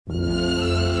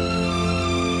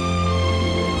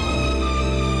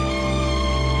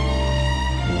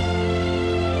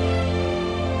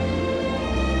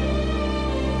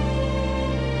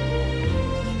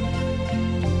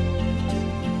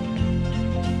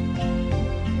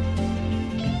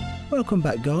Welcome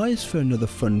back, guys, for another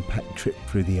fun-packed trip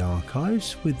through the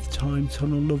archives with the time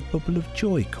tunnel love bubble of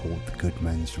joy called The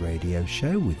Goodman's Radio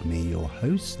Show with me, your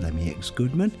host, Lemmy X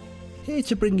Goodman, here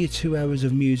to bring you 2 hours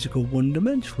of musical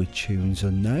wonderment with tunes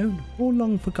unknown or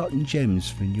long-forgotten gems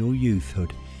from your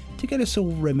youthhood to get us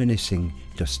all reminiscing,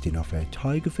 dusting off our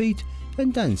tiger feet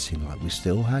and dancing like we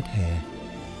still had hair.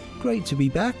 Great to be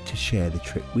back to share the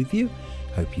trip with you.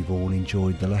 Hope you've all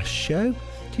enjoyed the last show,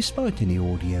 despite any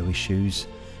audio issues.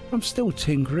 I'm still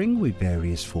tinkering with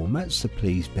various formats, so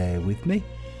please bear with me.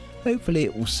 Hopefully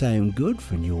it will sound good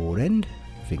from your end,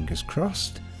 fingers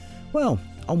crossed. Well,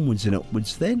 onwards and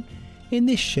upwards then. In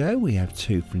this show we have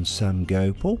 2 from Sam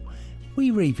Gopal.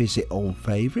 We revisit old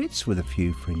favourites with a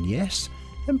few from Yes,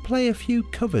 and play a few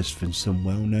covers from some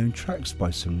well-known tracks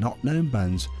by some not-known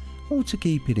bands, all to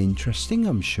keep it interesting,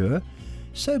 I'm sure.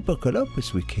 So buckle up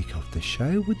as we kick off the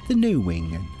show with The New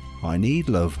Wing and I Need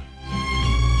Love.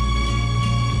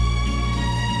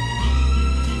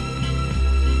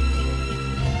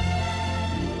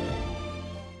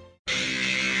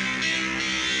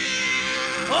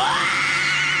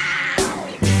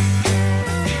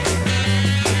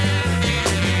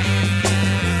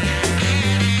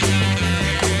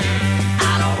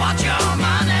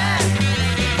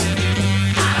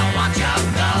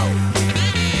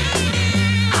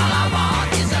 All I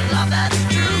want is a love that's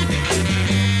true.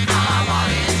 All I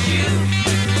want is you.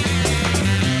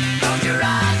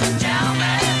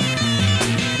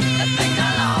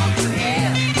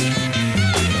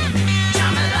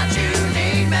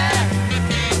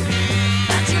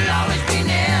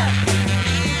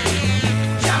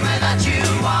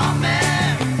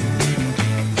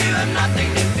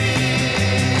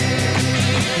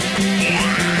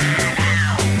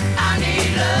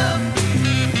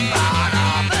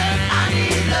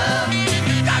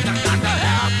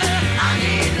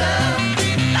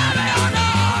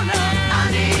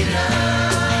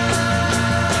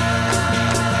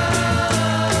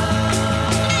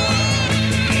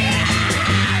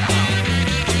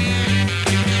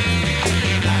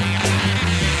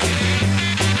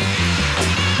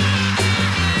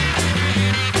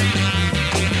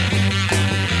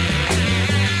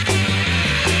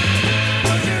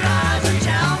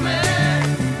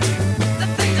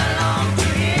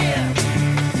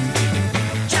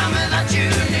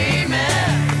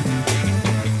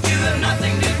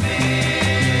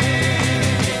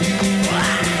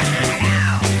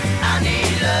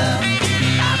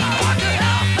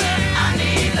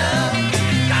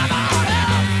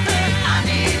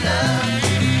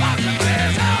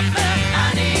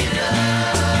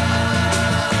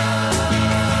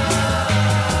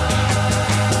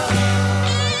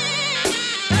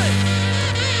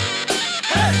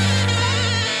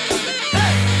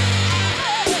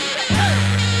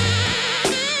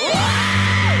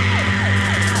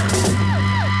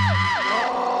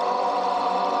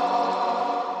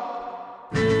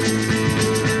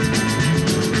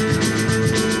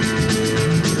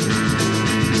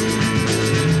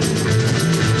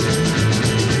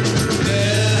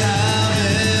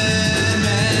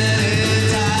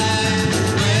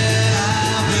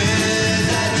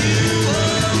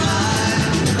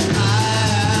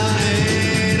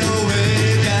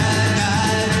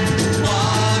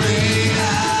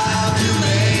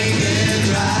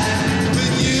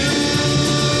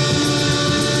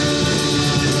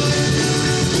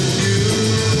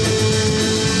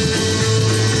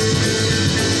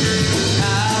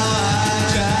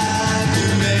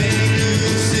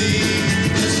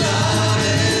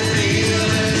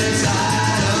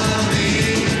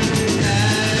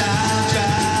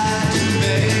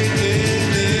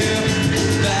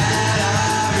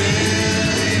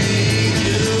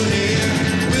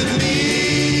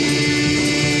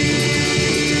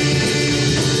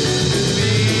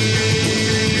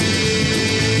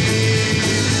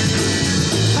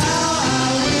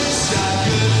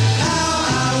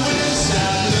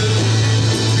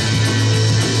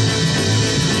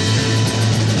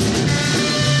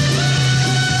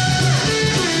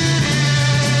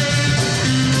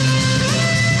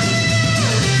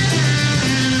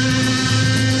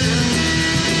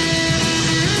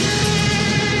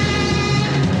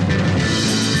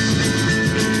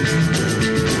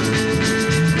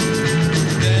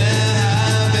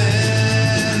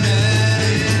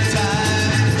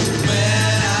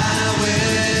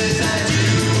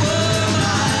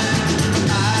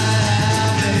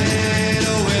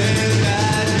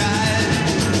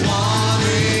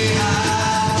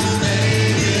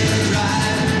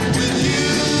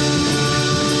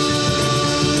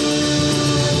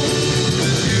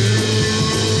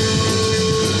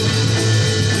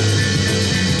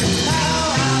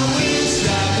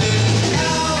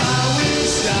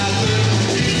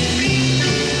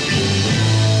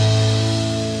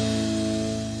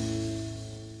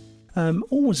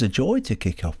 always a joy to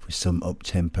kick off with some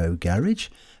up-tempo garage.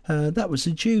 That was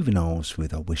the Juveniles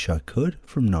with I Wish I Could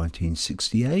from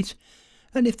 1968.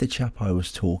 And if the chap I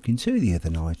was talking to the other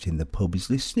night in the pub is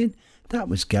listening, that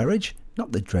was garage,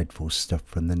 not the dreadful stuff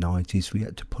from the 90s we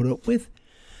had to put up with.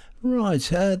 Right,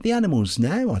 the Animals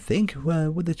now, I think,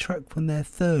 with a track from their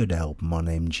third album on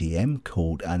MGM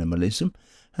called Animalism,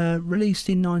 released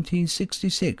in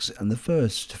 1966, and the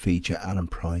first to feature Alan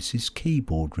Price's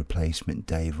keyboard replacement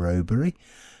Dave Robery.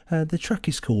 The track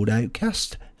is called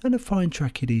Outcast, and a fine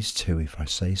track it is too, if I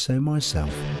say so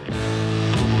myself.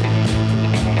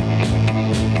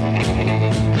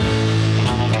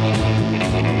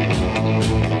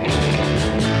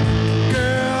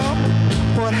 Girl,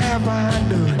 what have I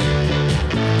done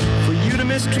for you to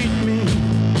mistreat me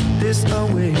this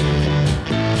away?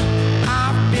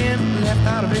 I've been left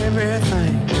out of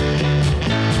everything,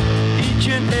 each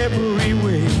and every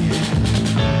way.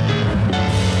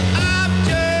 I'm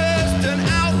just an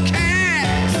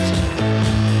outcast,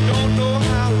 don't know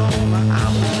how long I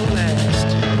will last.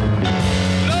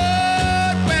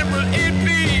 Lord, when will it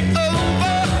be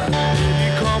over? Baby,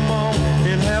 come on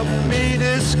and help me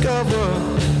discover.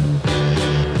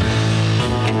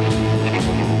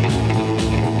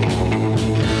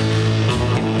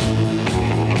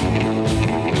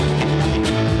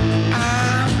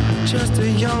 Just a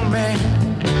young man,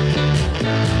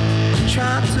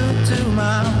 trying to do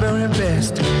my very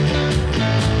best,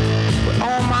 but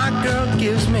all my girl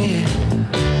gives me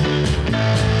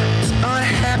is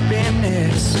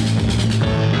unhappiness.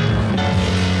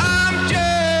 I'm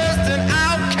just an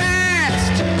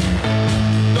outcast,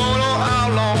 don't know how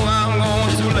long I'm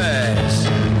going to last.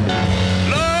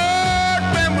 Lord,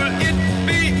 when will it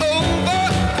be over?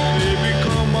 Baby,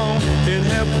 come on and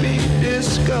help me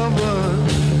discover.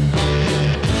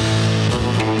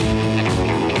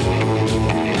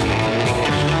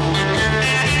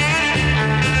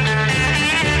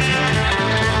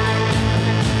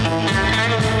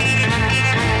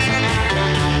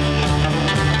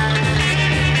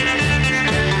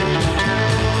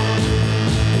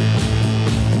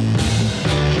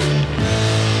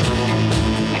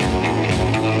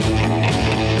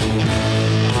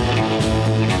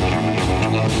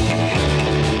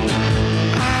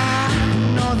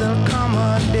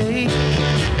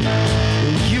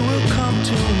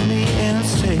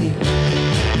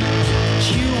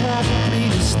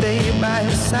 By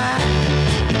your side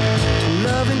to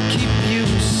love and keep you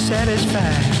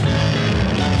satisfied.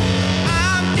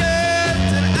 I'm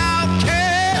just an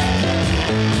outcast,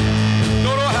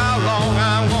 don't know how long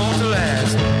I'm going to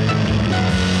last.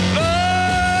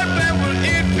 Lord, when will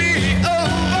it be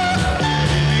over?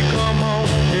 Baby, come on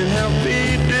and help me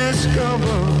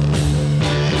discover.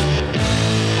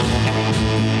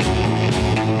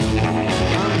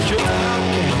 I'm just an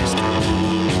outcast.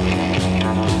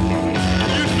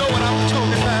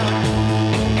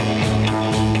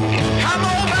 I'm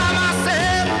all by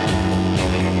myself,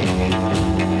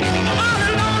 all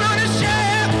alone on the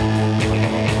shelf.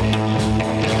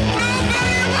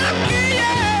 Nobody want me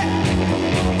yet.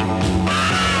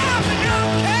 I'm an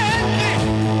outcast.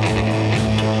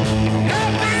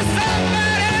 Help me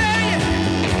somebody.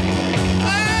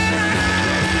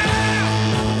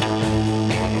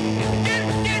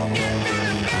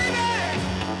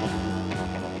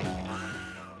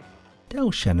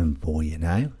 Del Shannon for you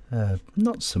now.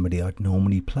 Not somebody I'd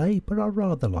normally play, but I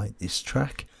rather like this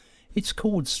track. It's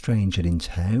called Stranger in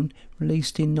Town,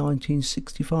 released in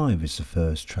 1965 as the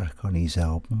first track on his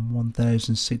album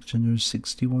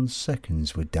 1661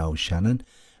 Seconds with Del Shannon,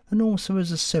 and also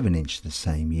as a 7-inch the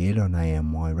same year on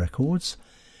AMY Records.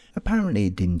 Apparently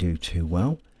it didn't do too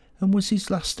well, and was his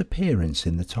last appearance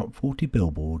in the top 40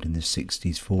 Billboard in the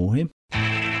 60s for him.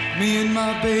 Me and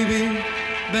my baby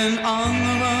been on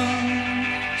the run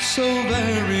so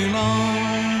very long.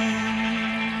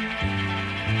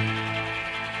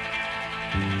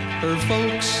 Her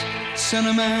folks sent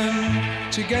a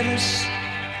man to get us.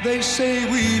 They say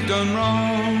we've done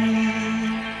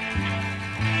wrong.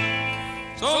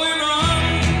 So we run,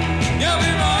 yeah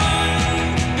we run,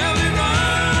 yeah we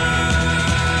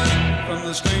run from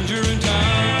the stranger in town.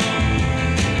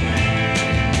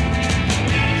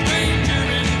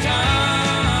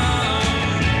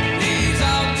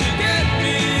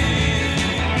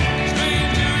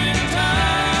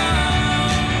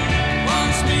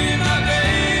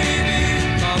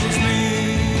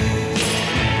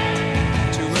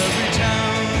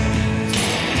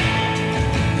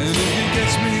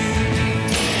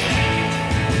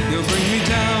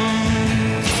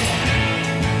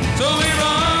 So we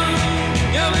run,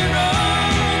 yeah we run.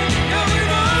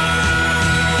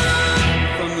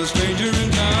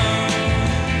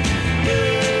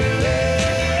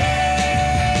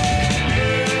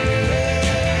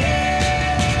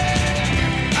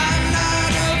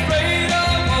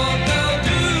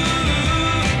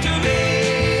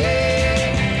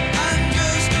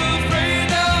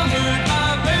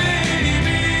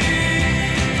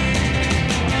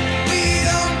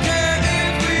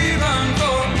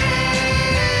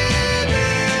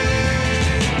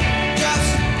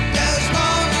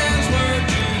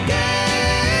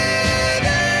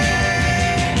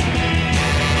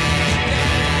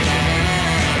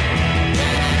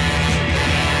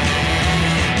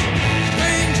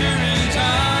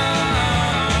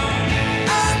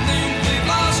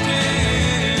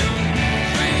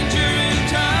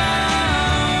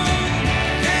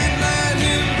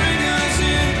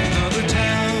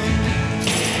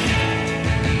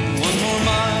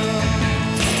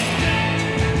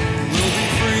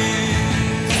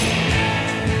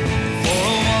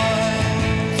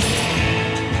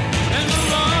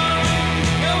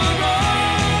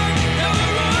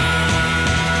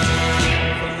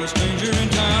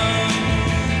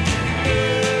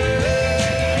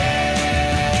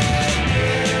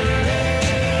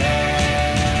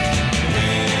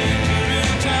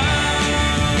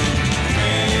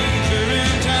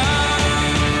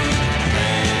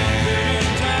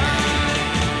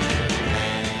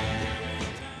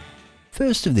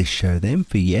 First of this show then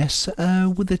for Yes,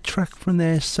 with a track from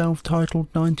their self-titled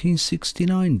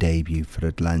 1969 debut for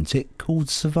Atlantic called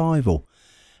Survival.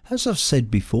 As I've said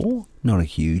before, not a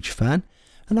huge fan,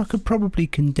 and I could probably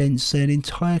condense their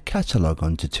entire catalogue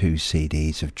onto 2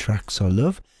 CDs of tracks I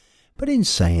love, but in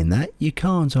saying that, you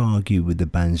can't argue with the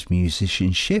band's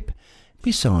musicianship.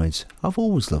 Besides, I've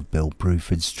always loved Bill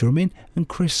Bruford's drumming and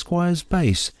Chris Squire's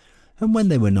bass, and when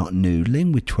they were not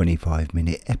noodling with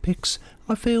 25-minute epics,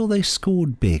 I feel they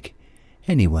scored big.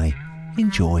 Anyway,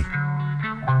 enjoy.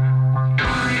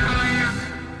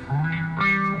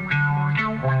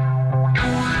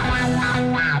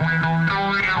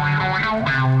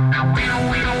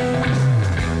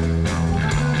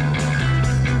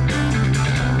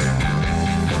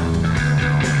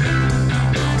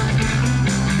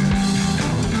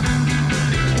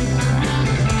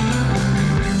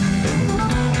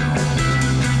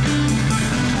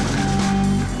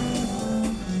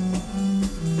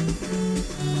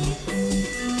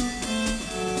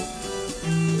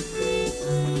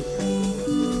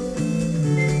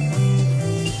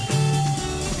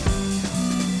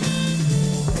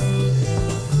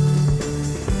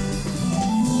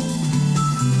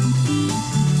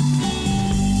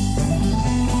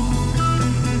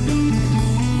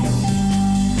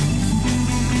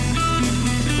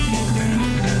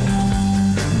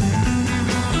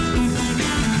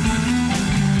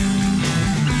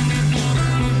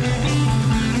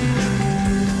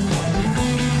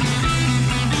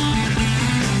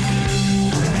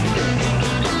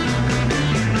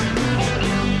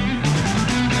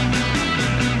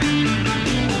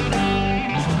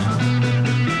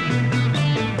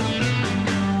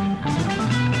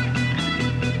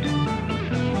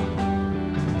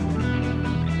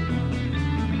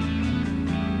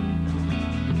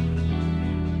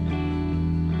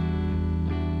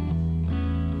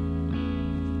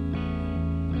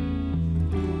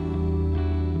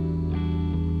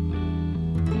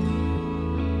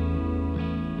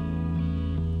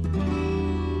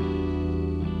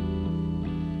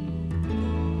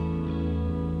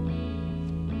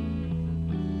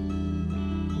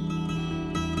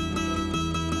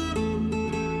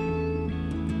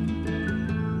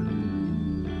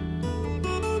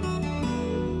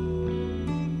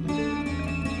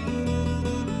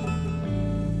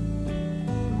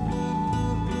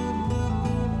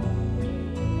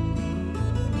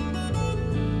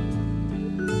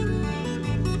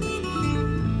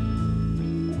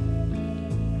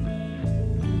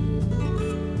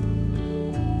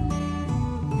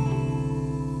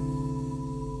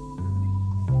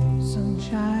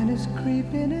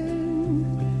 Creeping in,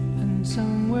 and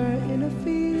somewhere in a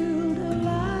field a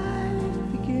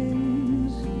life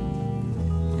begins.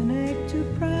 An egg too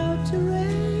proud to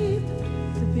rape,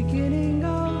 the beginning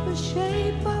of a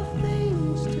shape of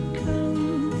things to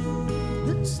come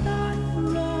that start to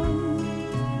run.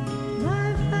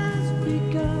 Life has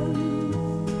begun,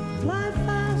 life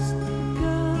has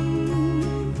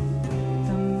begun.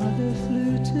 The mother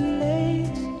flew too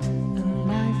late, and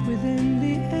life within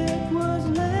the egg was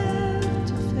left.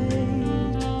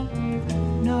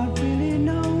 Not really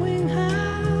knowing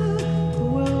how the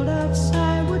world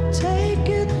outside would take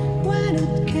it when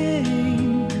it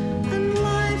came, and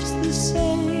life's the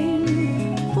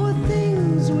same for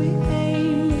things we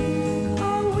aim.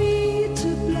 Are we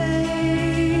to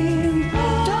blame?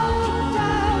 Don't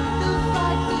doubt the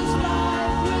fight that's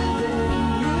life within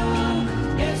you.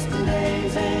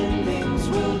 Yesterday's endings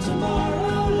will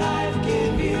tomorrow life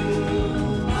give you.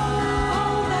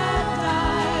 All that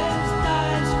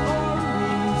dies for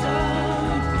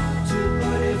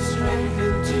straight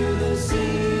into the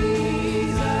season.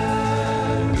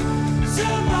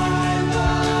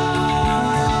 Survival,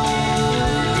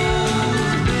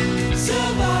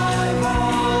 survival.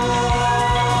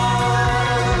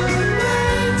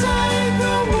 They take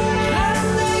the wood and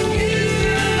they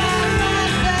heal our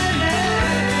life and end.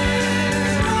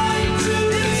 Right to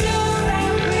the soul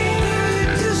and we need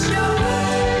to show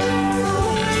the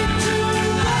way to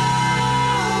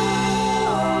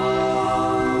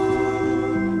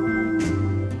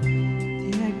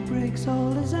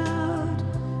all is out,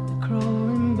 the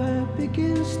crowing bird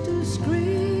begins to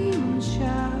scream and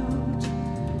shout.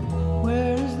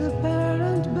 Where is the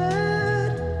parent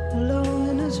bird?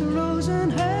 Loneliness rose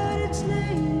and heard its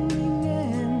name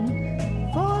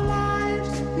ringing. For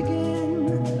lives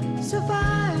begin,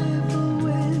 survival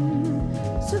win,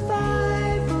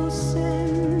 survival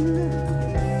sin.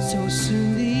 So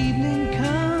soon the evening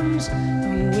comes,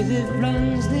 and with it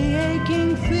runs the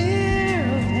aching fear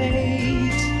of hate.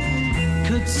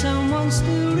 Could someone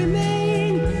still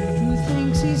remain who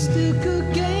thinks he still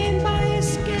could gain by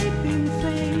escaping fate?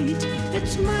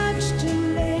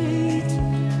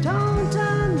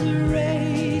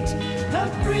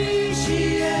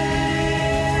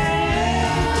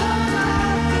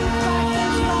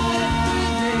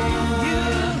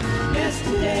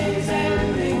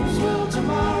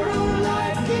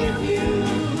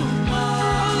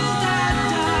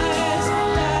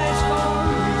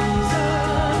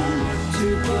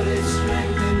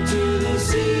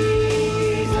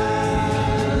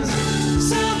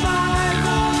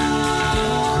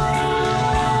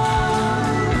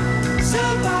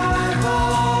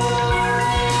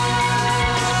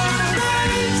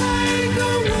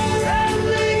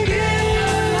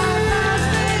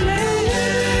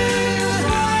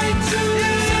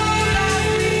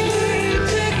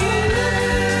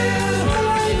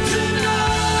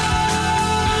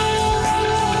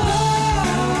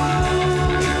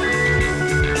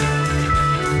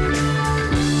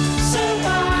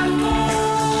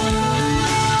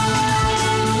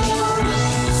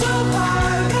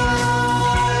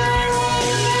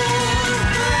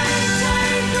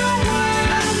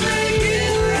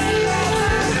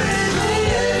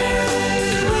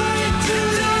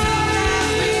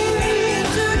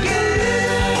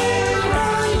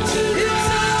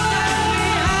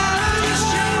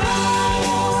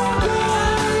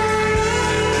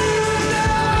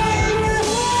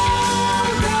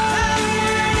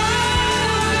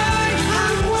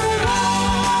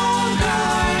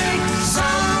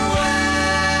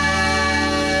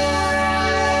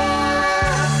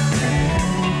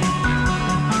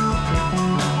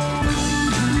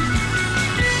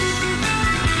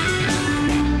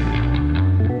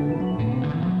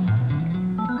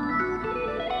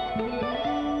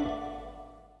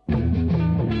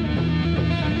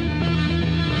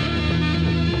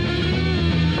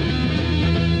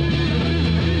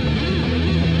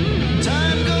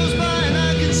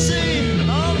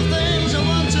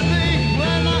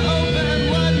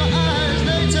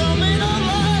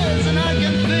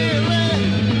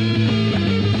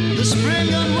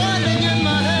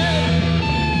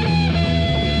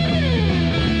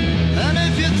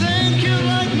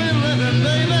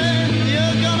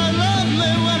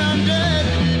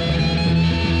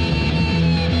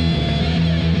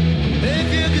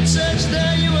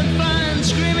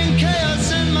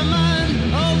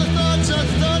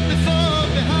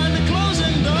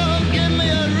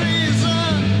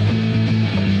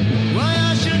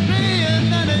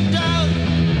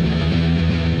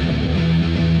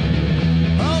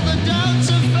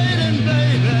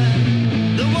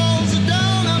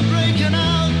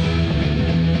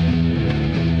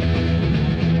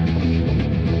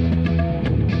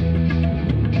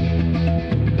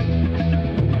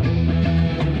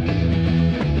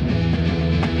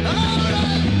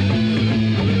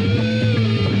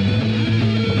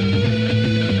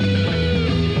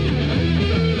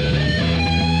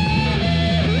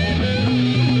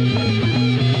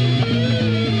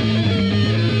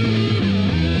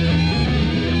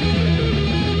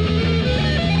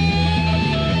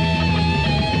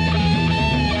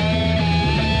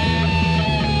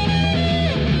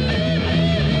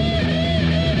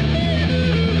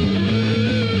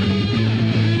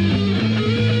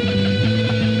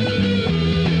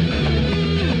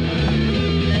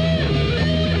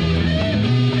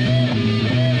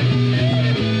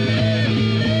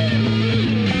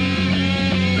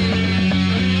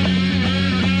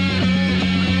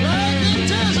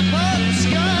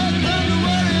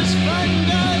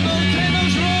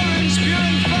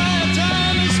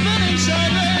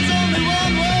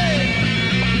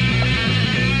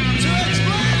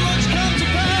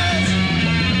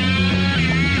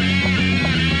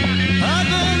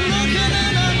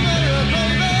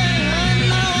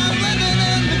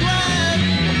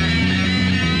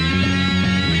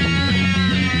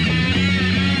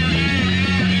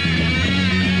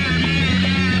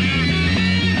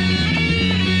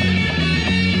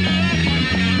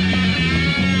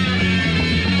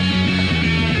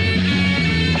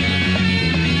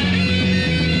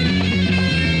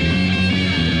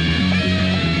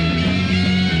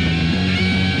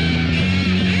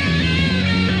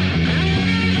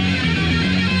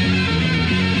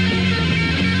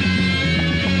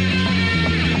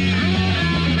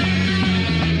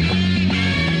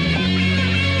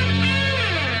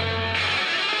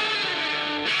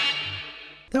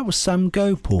 That was Sam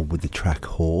Gopal with the track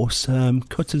Horse,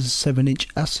 cut as a 7-inch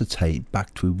acetate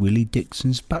backed with Willie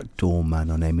Dixon's Backdoor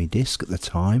Man on Emmy Disc at the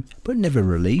time, but never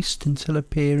released until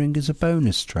appearing as a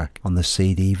bonus track on the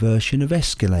CD version of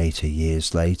Escalator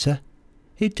years later.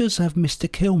 It does have Mr.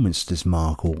 Kilminster's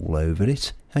mark all over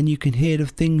it, and you can hear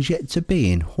of things yet to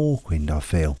be in Hawkwind, I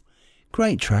feel.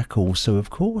 Great track also,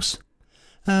 of course.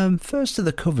 First of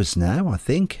the covers now, I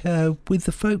think, with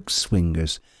the Folk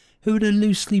Swingers, who had a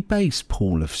loosely based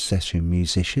pool of session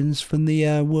musicians from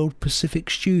the World Pacific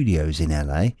Studios in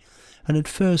LA, and had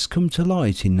first come to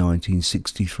light in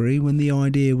 1963 when the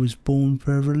idea was born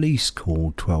for a release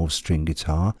called 12-String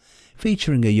Guitar,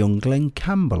 featuring a young Glenn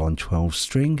Campbell on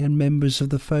 12-string and members of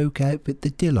the folk outfit the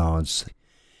Dillards.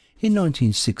 In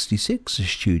 1966, the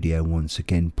studio once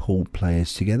again pulled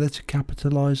players together to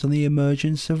capitalise on the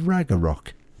emergence of Ragga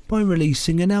Rock by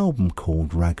releasing an album called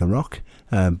Ragga Rock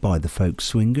by the Folk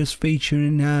Swingers,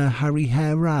 featuring Harry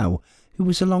Hare Rao, who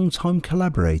was a long-time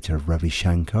collaborator of Ravi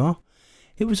Shankar.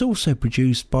 It was also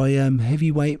produced by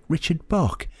heavyweight Richard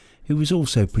Bach, who was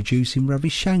also producing Ravi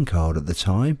Shankar at the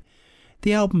time.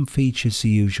 The album features the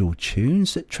usual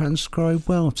tunes that transcribe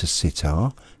well to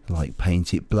sitar, like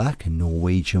Paint It Black and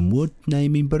Norwegian Wood,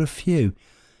 naming but a few.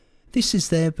 This is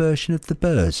their version of The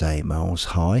Birds 8 Miles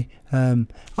High.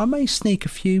 I may sneak a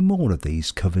few more of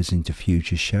these covers into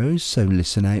future shows, so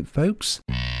listen out, folks.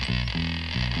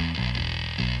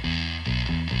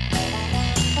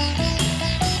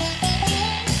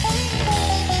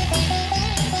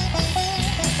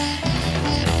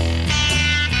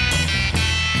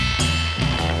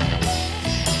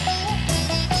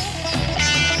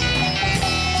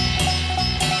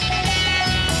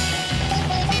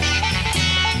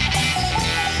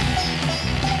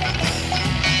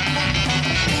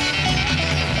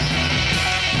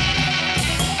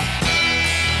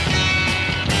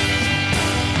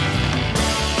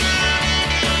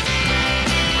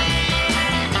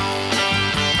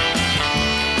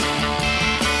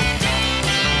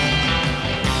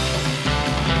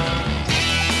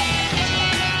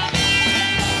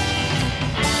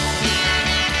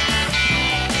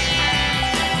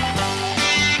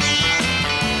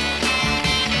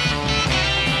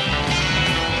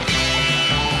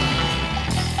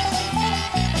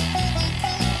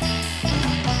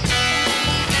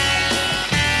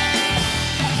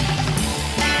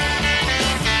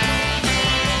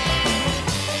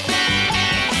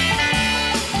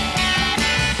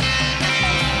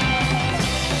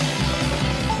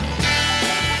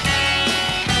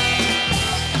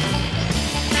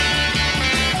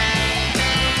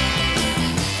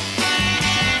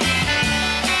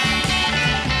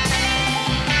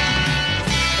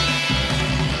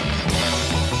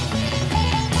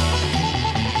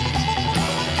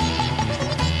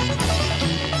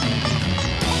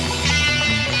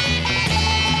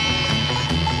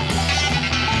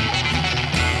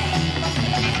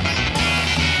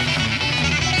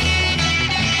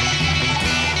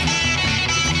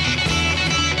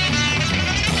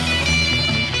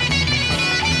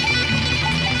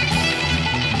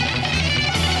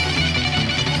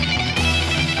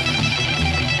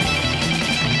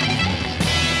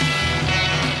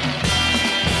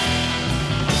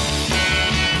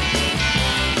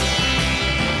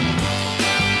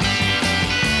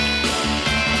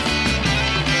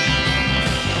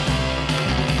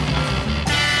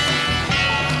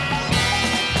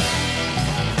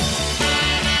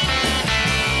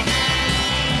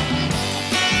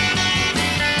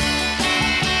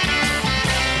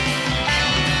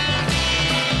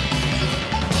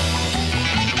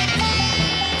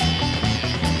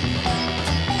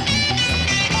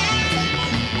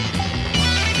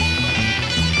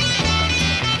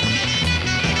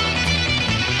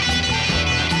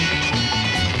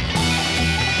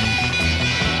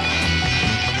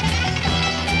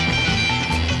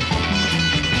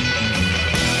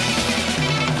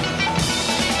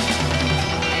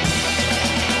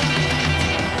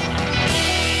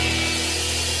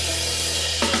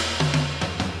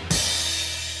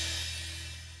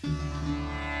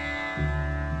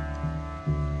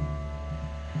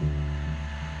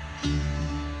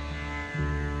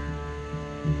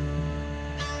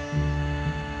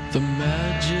 The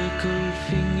magical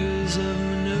fingers of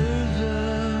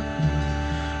Minerva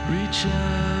reach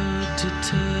out to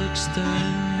touch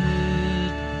thine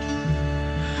head.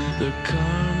 The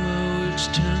karma which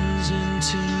turns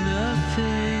into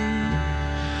nothing,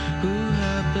 who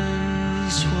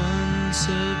happens once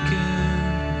again.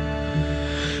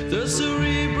 The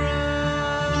cerebrum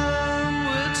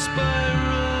which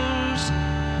spirals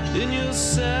in your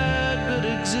sad but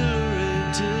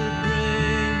exhilarated brain.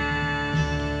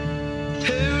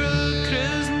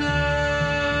 Krishna,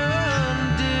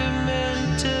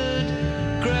 undemented,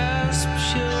 grasps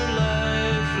your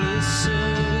lifeless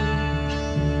soul.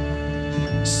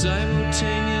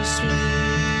 Simultaneously,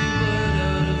 but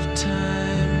out of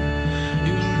time,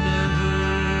 you'll never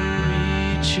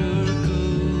reach your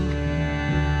goal.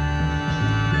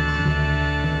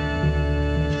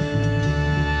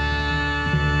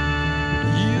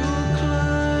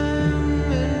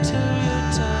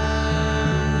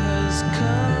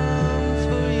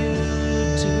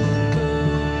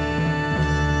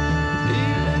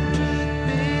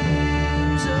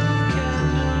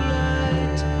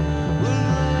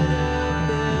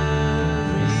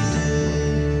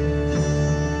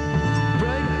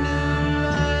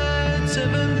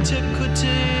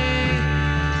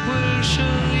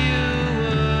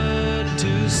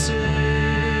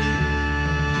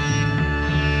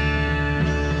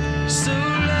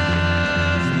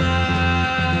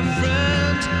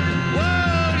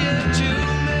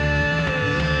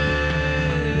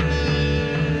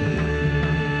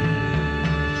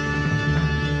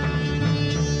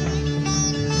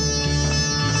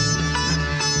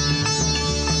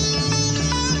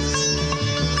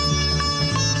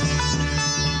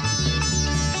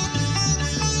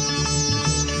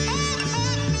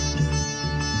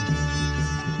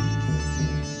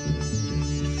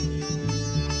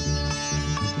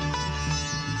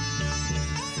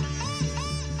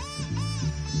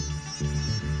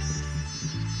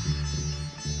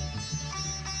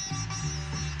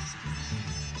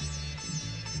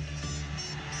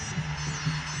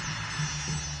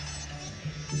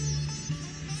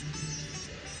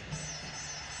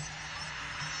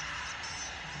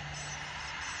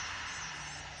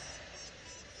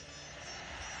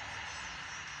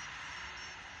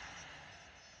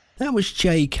 That was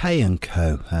J.K. &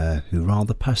 Co., who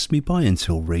rather passed me by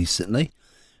until recently.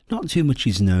 Not too much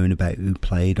is known about who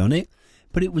played on it,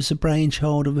 but it was the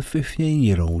brainchild of a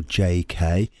 15-year-old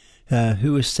J.K.,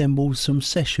 who assembled some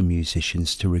session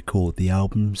musicians to record the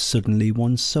album Suddenly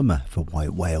One Summer for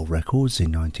White Whale Records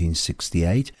in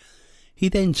 1968. He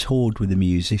then toured with the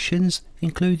musicians,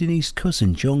 including his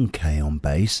cousin John Kay on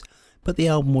bass, but the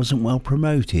album wasn't well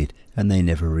promoted and they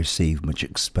never received much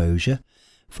exposure.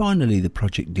 Finally, the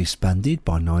project disbanded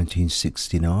by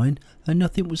 1969 and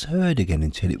nothing was heard again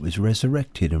until it was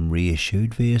resurrected and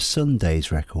reissued via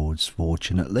Sundays Records,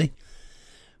 fortunately.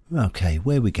 Okay,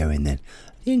 where are we going then?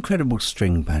 The Incredible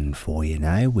String Band for you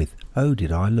now with Oh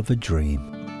Did I Love a Dream.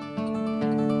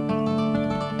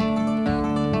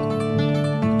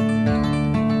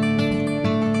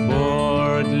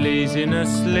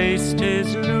 Laziness laced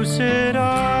his lucid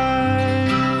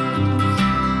eyes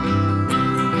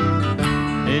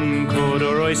in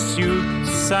corduroy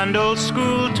suits and old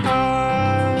school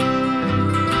ties.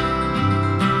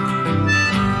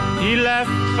 He left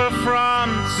for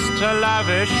France to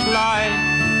lavish life.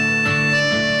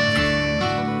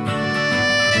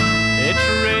 It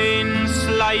rained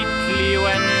slightly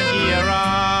when he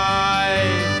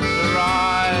arrived.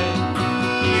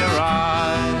 He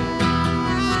arrived.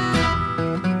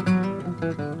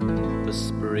 The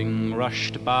spring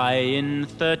rushed by in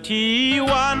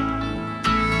 31.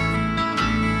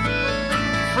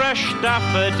 Fresh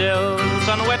daffodils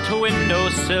on wet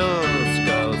windowsills,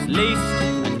 girls laced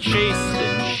and chased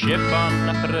in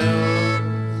chiffon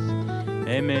frills.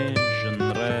 Aimez, je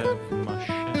ne rêve, ma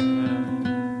chère.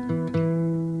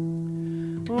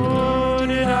 Oh,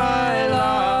 did I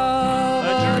love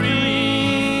a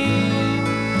dream?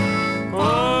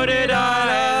 Oh, did I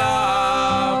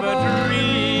love a dream?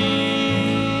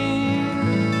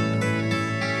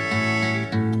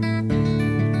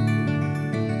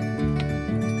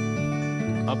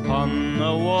 Upon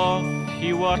the wharf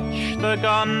he watched the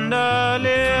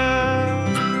gondolier.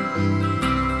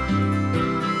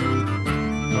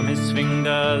 From his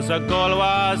fingers a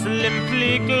Gauloise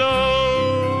limply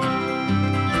glowed.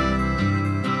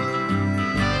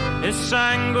 His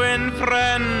sanguine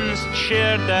friends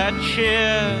cheered their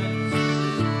cheers,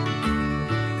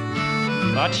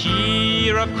 but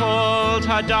he recalled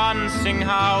her dancing,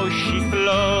 how she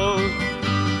flowed,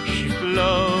 she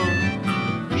flowed,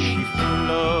 she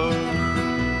flowed.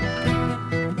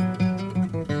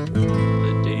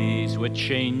 The days were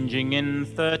changing in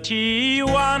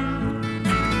 31.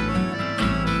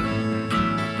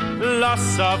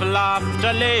 Loss of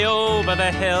laughter lay over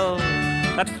the hill,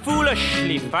 that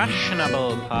foolishly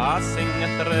fashionable passing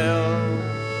thrill.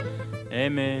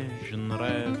 Aimez, je ne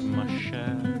rêve, ma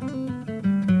chère.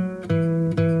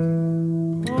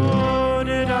 Oh,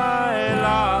 did I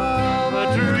love a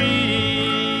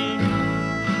dream?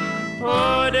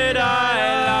 Oh, did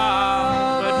I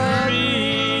love a dream?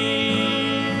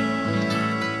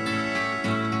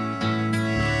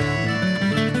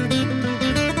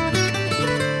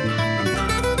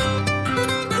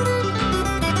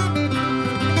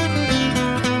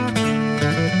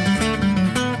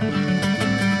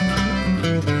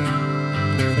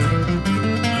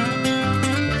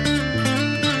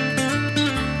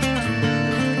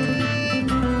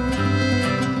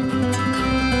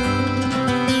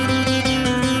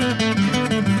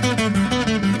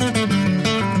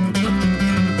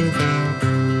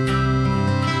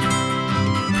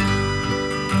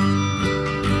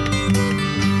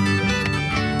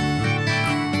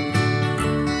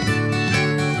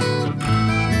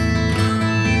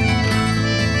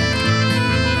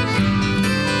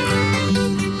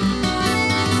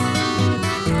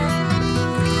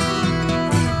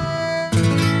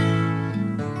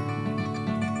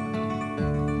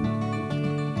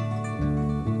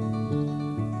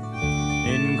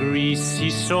 He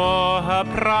saw her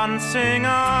prancing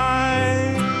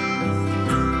eyes,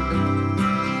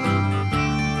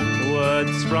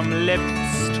 words from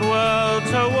lips twirled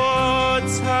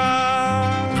towards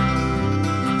her.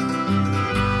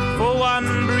 For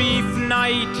one brief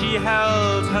night he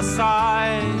held her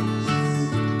sighs,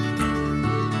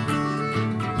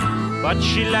 but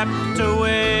she leapt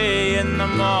away in the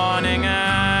morning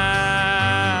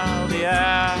air, the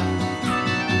air,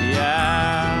 the air.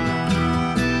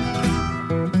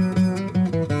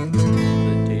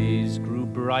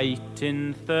 Bright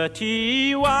in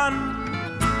 31,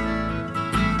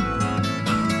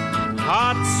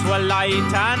 hearts were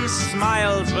light and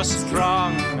smiles were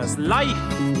strong, as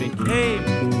life became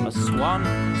a swan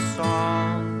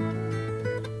song.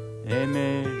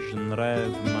 Aimez, je ne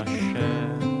rêve, ma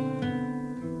chère.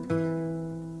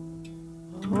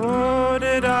 Oh,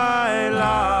 did I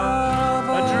love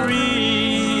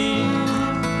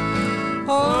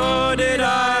Or did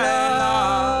I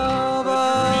have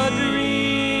a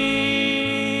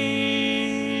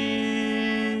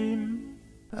dream?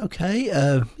 Okay,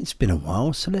 it's been a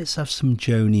while, so let's have some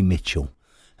Joni Mitchell.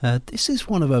 This is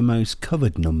one of her most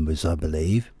covered numbers, I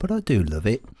believe, but I do love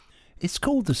it. It's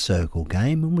called The Circle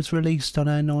Game and was released on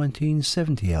her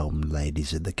 1970 album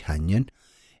Ladies of the Canyon.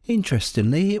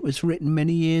 Interestingly, it was written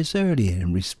many years earlier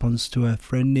in response to her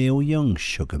friend Neil Young's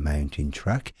Sugar Mountain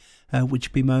track,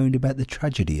 which bemoaned about the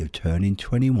tragedy of turning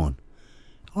 21.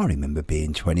 I remember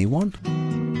being 21.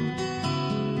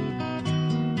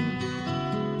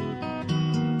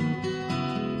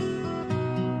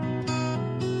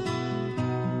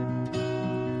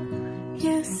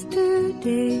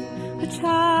 Yesterday, a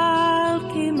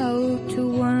child came out to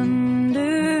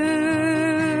wander,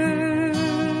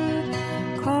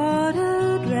 caught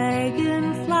a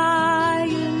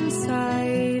dragonfly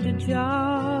inside a jar.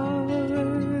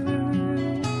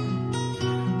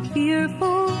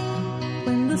 Fearful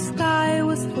when the sky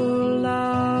was full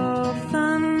of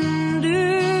thunder,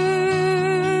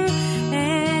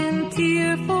 and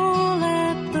tearful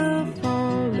at the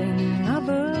falling of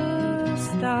a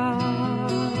star.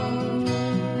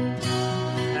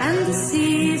 And the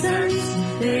seasons,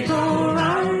 they go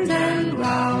round and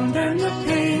round, and the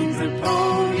pains of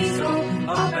ponies go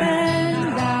up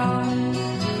and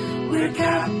down. We're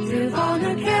captive on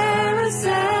a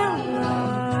carousel of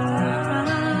time.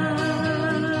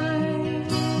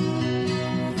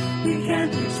 We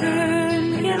can't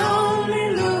return, we can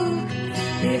only look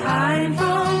behind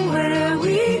from where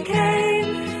we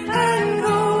came, and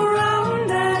go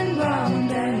round and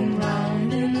round and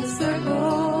round in the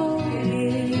circle.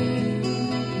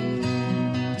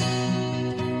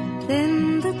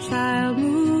 Then the child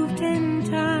moved 10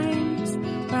 times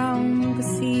round the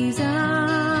seasons,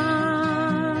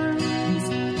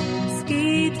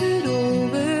 skated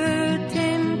over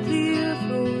 10 clear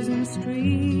frozen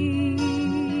streams.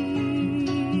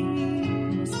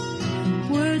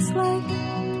 Words like,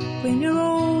 when you're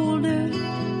older,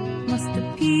 must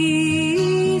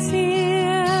appease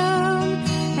him,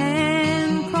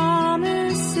 and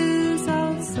promises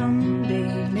of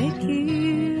someday make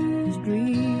his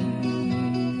dreams.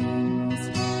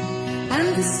 And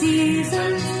the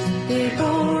seasons, they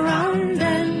go round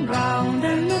and round,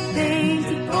 and the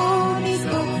painted ponies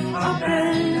go up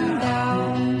and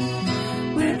down.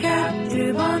 We're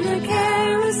captive on the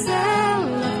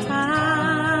carousel of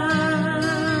time.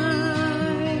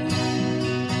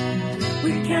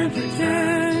 We can't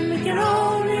return, we can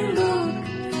only look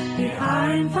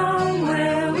behind from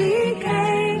where we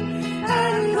came,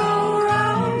 and go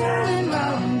round and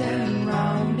round and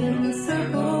round in the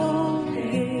circle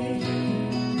again.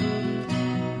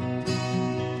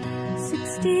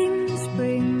 16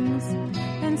 springs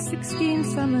and 16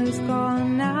 summers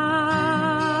gone now.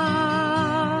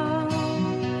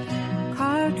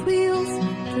 Cartwheels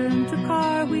turn to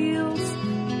car wheels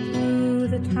through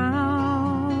the town,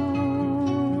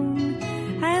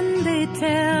 and they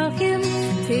tell him,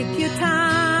 take your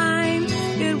time,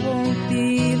 it won't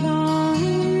be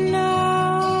long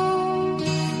now,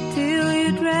 till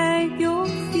you drag your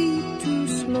feet too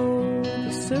slow,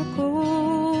 the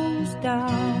circle's down.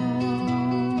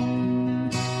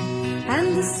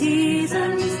 And the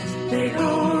seasons, they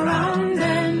go round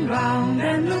and round,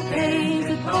 and the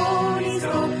painted ponies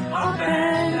go up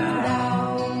and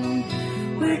down.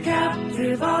 We're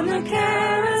captive on the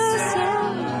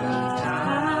carousel of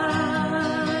time.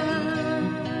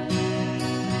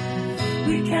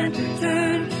 We can't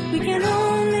return, we can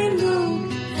only look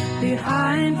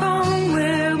behind from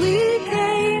where we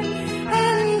came,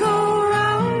 and go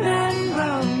round and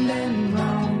round and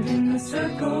round in the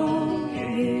circle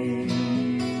again.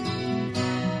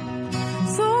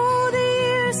 So the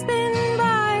years spin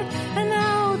by, and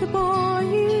now the boy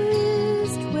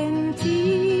is 20.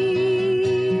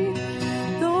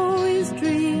 Though his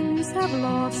dreams have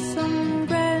lost some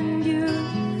grandeur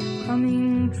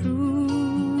coming true,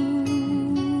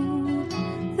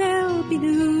 there'll be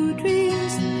new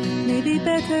dreams, maybe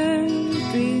better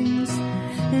dreams,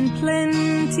 and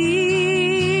plenty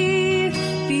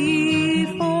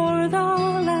before the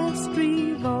last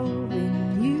revolving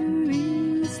year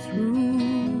is through.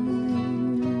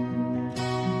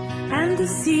 And the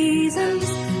seasons,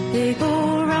 they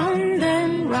go round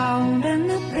and round, and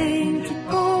the painted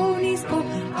ponies go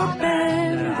up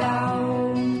and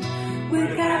down.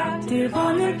 We're captive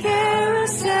on the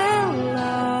carousel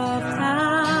of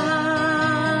time.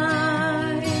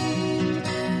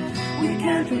 We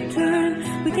can't return,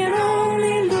 we can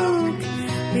only look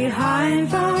behind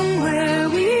from where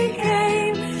we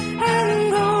came,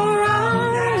 and go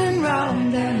round and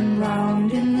round and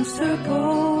round in the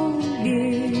circle.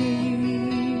 again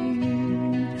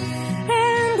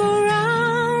and go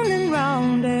round and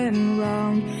round and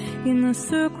round in a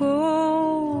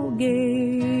circle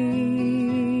again.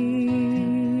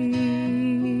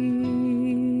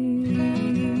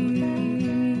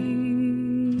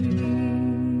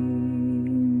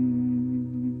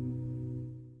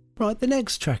 Right, the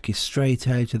next track is straight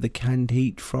out of the Canned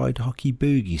Heat Fried Hockey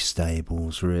Boogie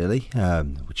stables, really,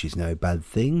 which is no bad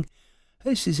thing.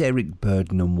 This is Eric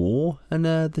Burdon and War, and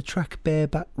the track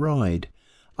Bareback Ride.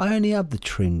 I only have the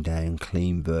trimmed down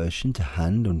clean version to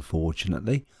hand,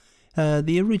 unfortunately.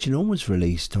 The original was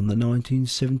released on the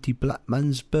 1970 Black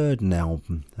Man's Burden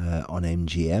album on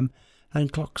MGM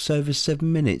and clocks over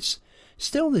 7 minutes.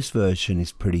 Still, this version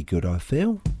is pretty good, I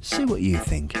feel. See what you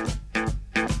think.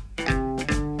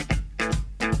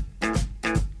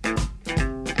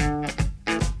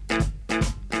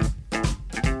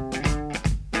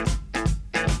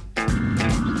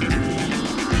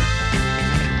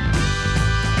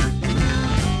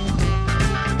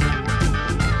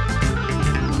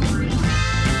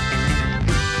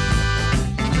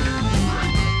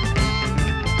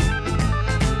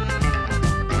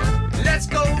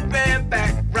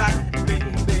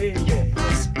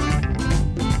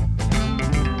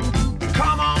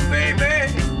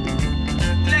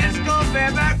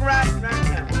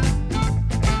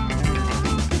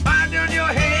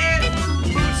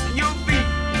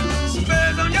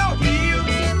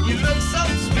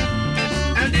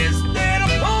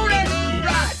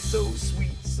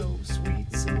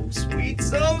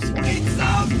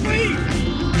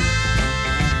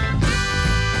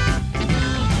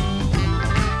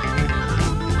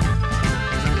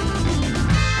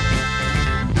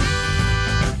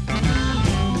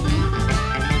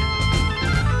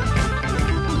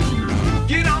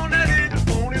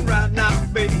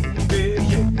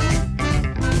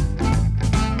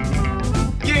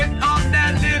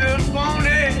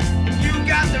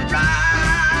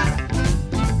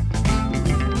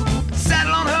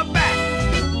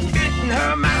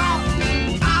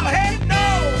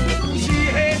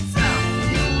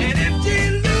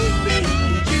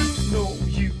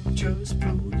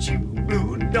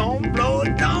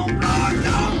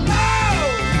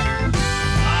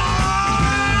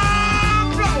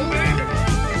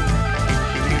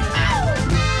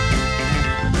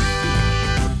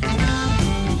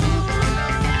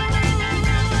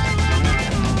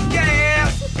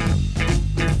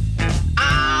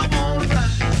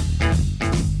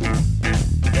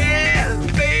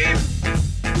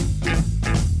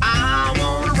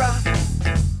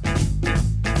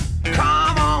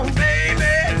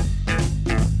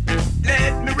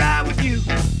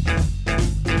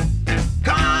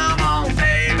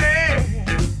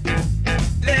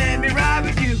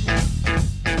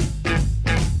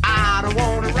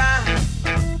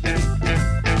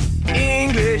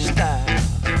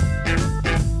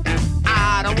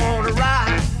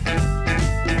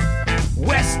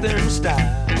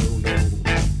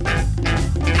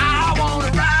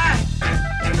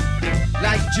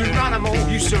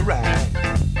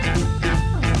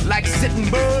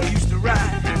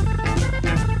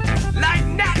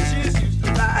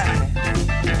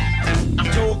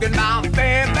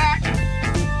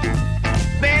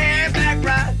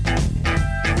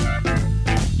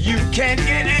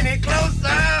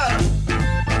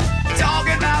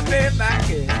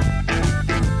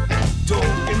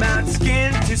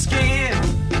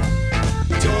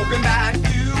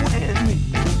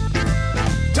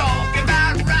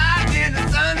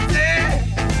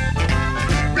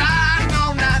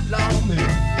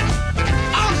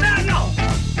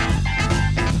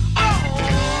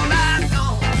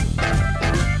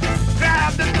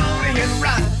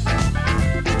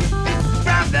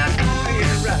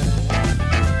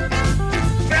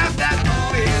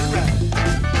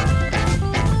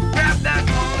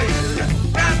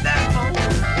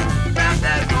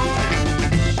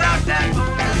 That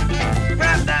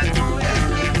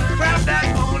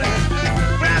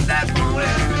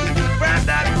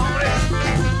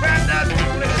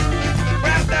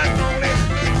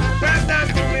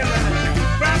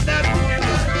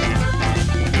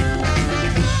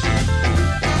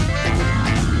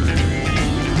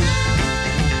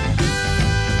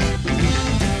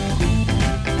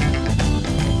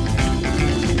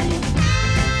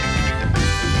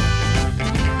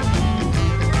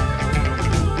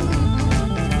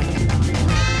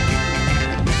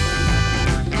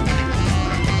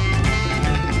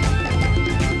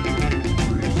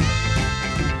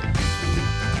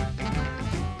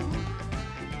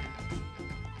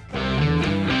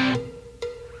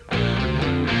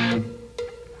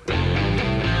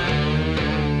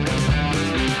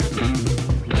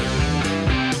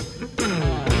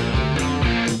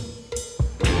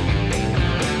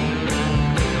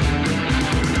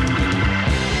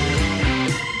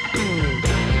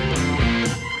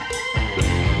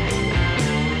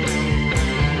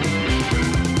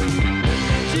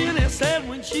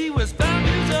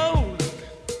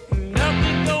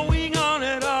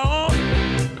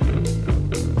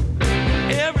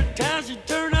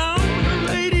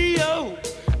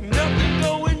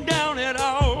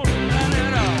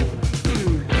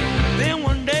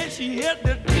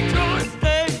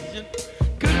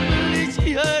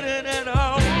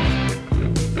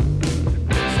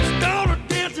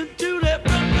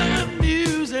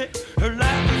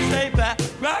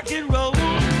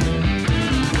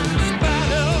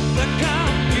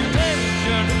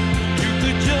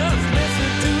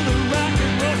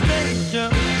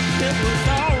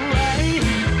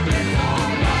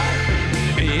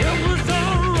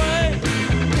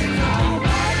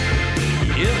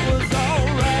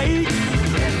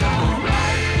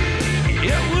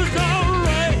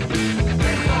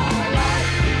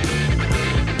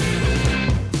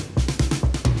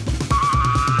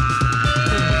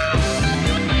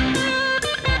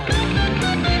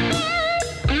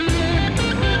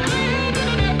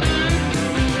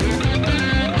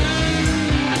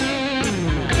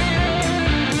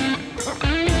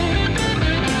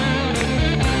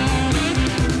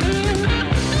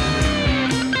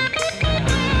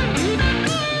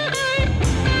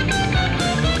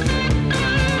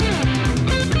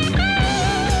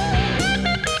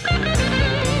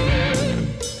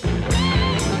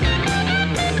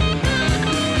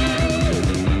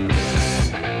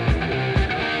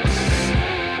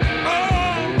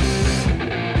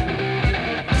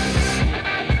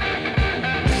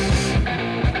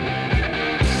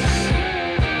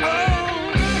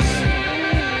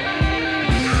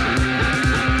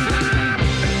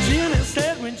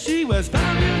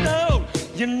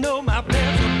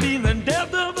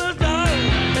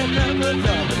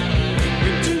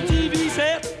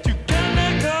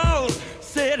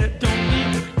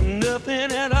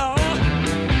at all.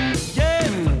 Yeah,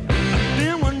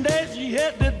 then one day she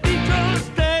hit the Detroit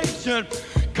station.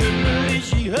 Couldn't believe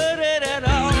she heard it at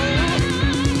all.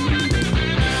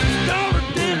 Started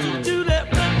dancing to that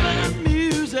rhythm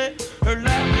music. Her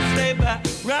life would stay by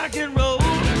rock and roll.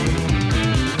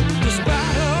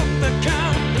 Despite of the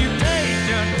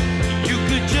computation, you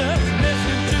could just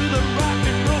listen to the rock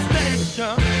and roll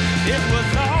station. It was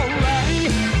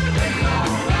alright. It's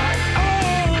alright.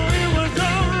 Oh, it was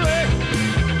alright.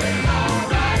 It's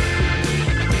alright.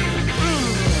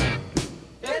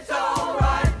 It's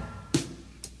alright.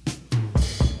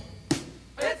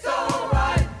 It's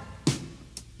alright.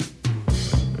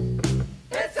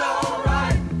 It's alright.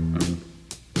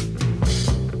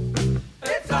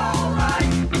 It's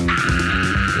alright.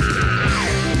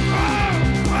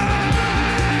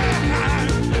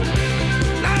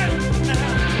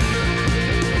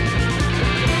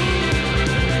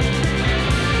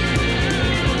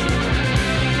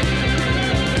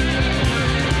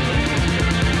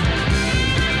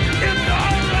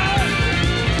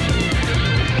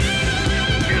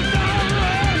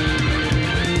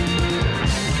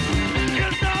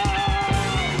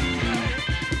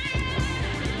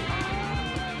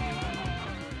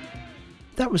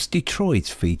 That was Detroit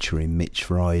featuring Mitch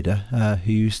Ryder,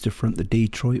 who used to front the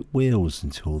Detroit Wheels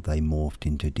until they morphed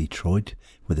into Detroit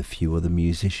with a few other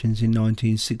musicians in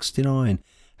 1969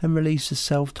 and released a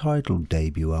self-titled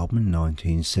debut album in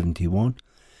 1971.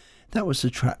 That was the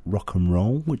track Rock and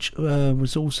Roll, which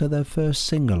was also their first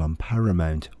single on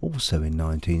Paramount, also in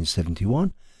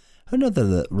 1971. Another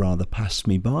that rather passed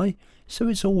me by, so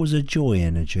it's always a joy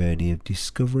and a journey of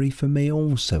discovery for me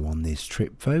also on this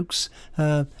trip, folks,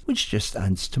 which just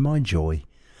adds to my joy.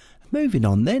 Moving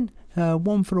on then,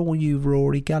 one for all you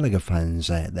Rory Gallagher fans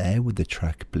out there with the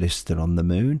track Blistered on the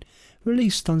Moon,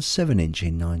 released on 7-inch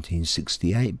in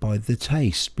 1968 by The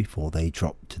Taste before they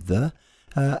dropped to The,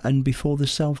 and before the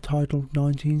self-titled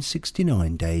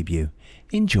 1969 debut.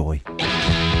 Enjoy.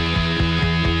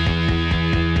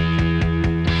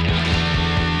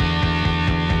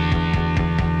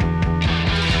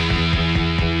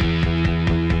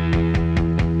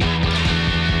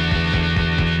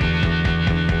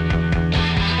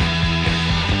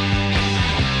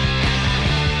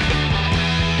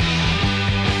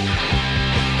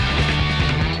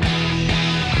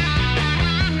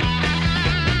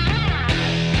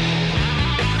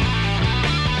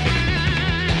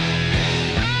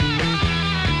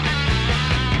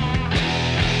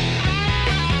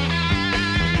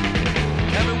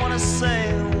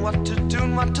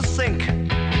 What to think,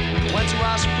 when to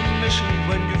ask permission,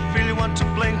 when you feel you want to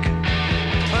blink.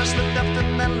 First look left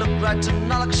and then look right and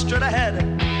now look straight ahead.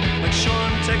 Make sure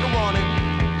and take a warning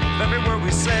of every word we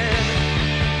said.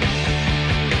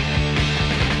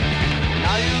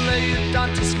 Now you lay you down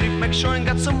to sleep, make sure and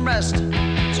get some rest.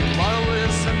 Tomorrow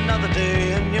is another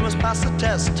day and you must pass the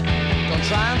test. Don't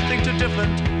try and think too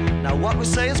different, now what we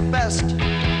say is best.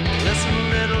 Listen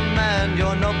little man,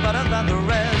 you're no better than the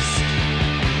rest.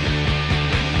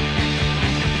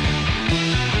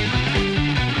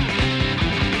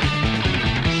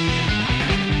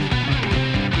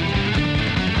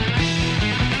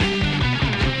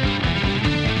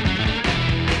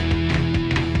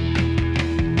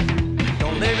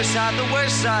 Beside the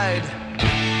wayside,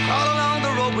 all along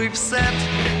the road we've set.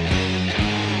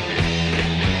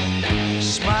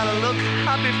 Smile and look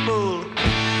happy, fool,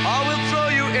 or we'll throw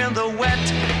you in the wet.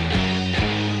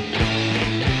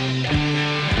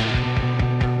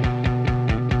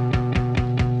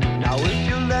 Now if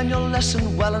you learn your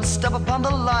lesson well and step upon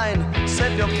the line,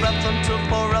 save your breath until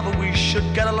forever, we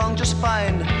should get along just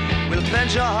fine. We'll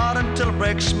bend your heart until it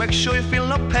breaks, make sure you feel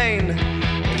no pain.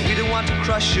 We don't want to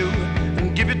crush you,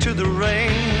 give you to the rain.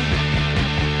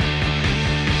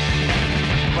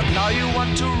 But now you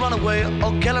want to run away,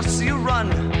 okay, let's see you run.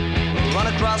 Run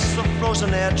across the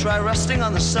frozen air, try resting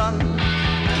on the sun.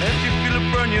 And if you feel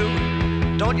it burn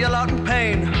you, don't yell out in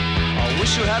pain. I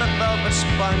wish you had a velvet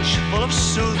sponge full of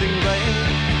soothing rain.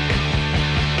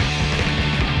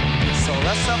 So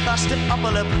rest up that stiff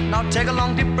upper lip, now take a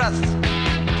long deep breath.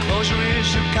 Close your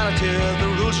ears, you cannot hear, the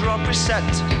rules are all preset.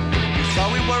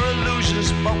 Thought we were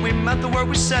illusions, but we meant the word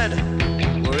we said.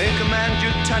 We're in command, you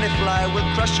tiny fly, we'll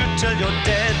crush you till you're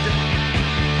dead.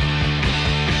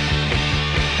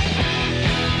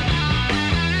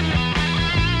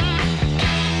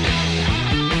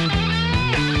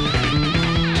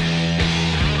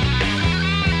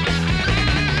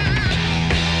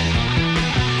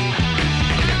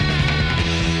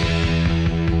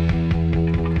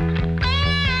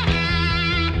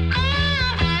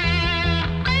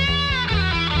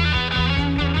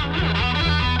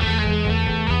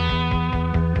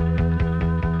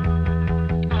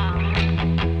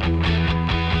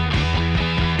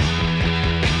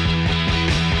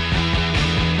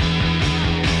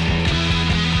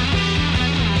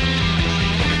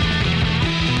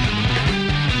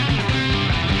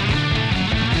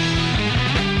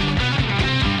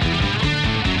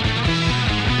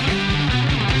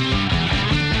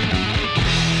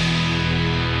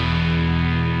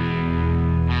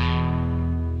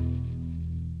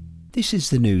 This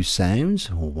is the New Sounds,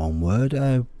 or one word,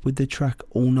 with the track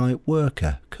All Night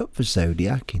Worker, cut for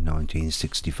Zodiac in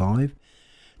 1965.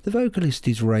 The vocalist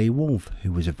is Ray Wolf,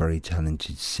 who was a very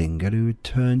talented singer who had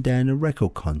turned down a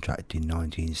record contract in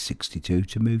 1962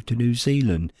 to move to New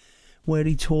Zealand, where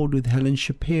he toured with Helen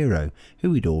Shapiro,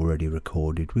 who he'd already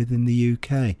recorded with in the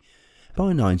UK. By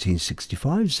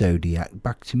 1965, Zodiac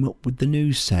backed him up with the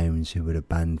New Sounds, who were a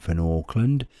band from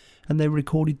Auckland, and they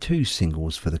recorded 2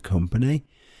 singles for the company.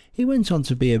 He went on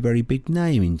to be a very big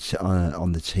name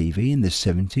on the TV in the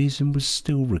 70s and was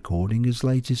still recording as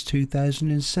late as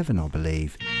 2007, I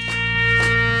believe.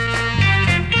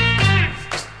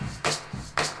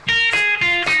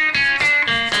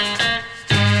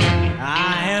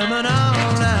 I am an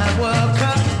all-night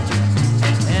worker,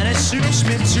 and it suits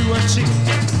me to a T.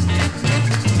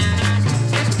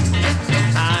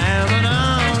 I am an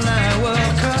all-night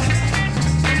worker,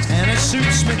 and it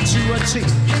suits me to a T.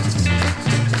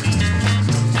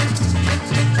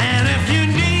 And if you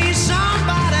need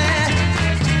somebody,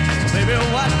 baby,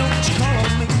 why don't you call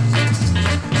on me?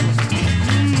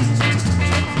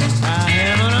 I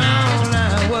am an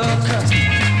all-night worker,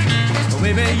 oh,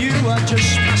 baby, you are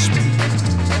just my speed.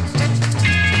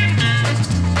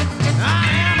 I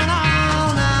am an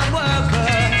all-night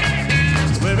worker,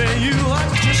 oh, baby, you are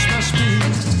just my speed.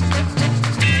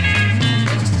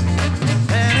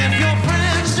 And if your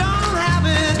friends don't have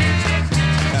it,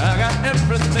 I got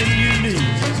everything you need.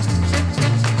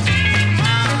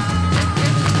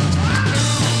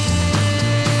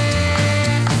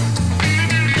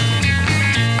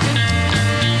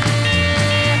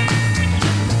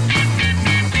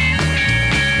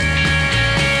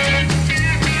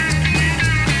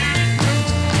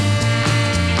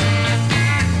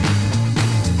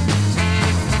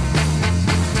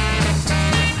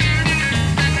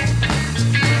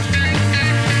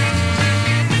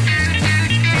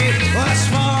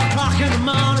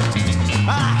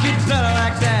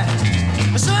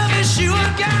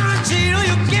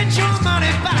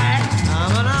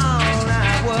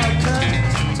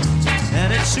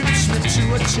 Suits me to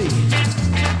a T.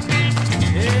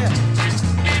 Yeah.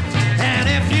 And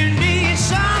if you need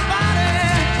somebody,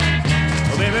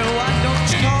 oh baby, why don't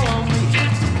you call on me?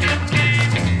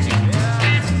 Yeah.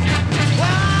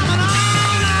 Well, I'm an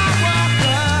all-night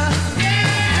worker,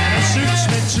 and it suits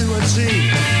me to a T.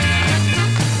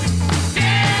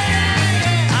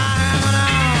 I'm an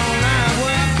all-night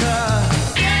worker,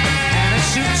 and it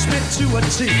suits me to a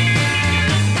T.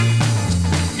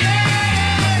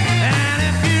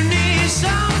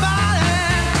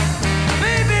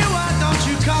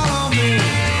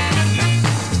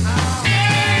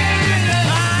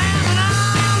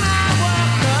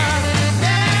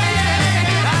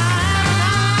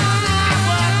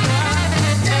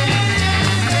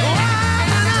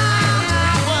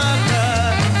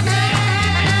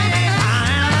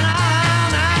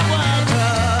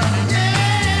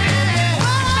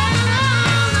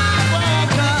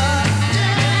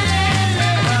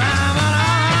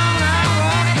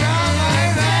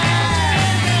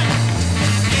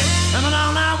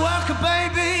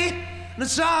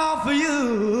 It's all for you.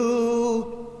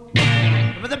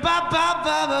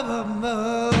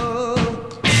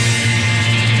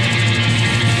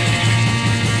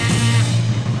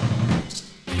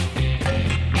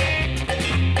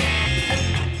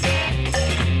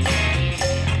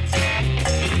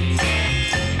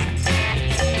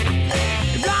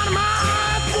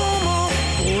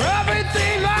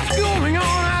 Everything that's going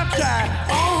on outside.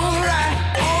 All right,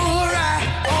 all right,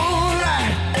 all right.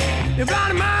 You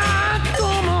got my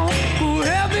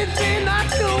everything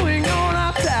that's going on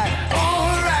outside.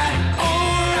 All right,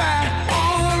 all right,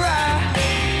 all right.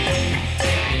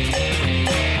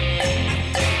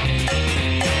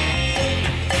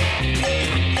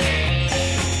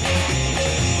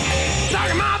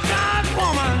 Talking about that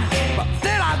woman, but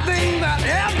still I think that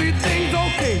everything's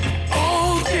okay.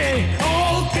 Okay,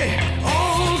 okay,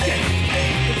 okay.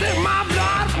 This is my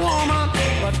black woman,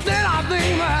 but still I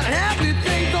think that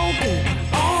everything's okay.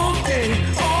 Okay,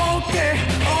 okay,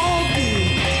 okay.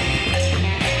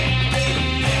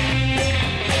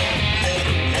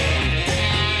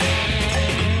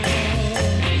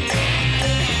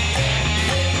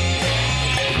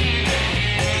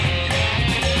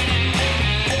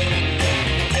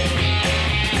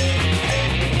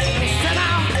 Sit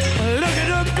down, look at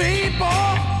the people,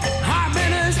 hop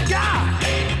in the sky,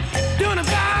 doing a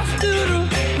fast doodle,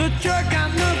 the jerk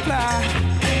and the fly.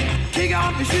 Kick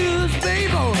off your shoes,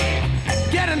 people.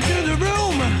 Get into the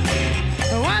room.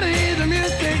 When I hear the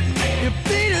music, your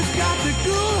feet has got to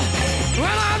cool.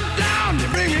 When I'm down, you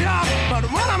bring me up. But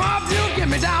when I'm up, you get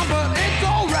me down. But it's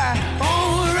alright,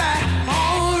 alright,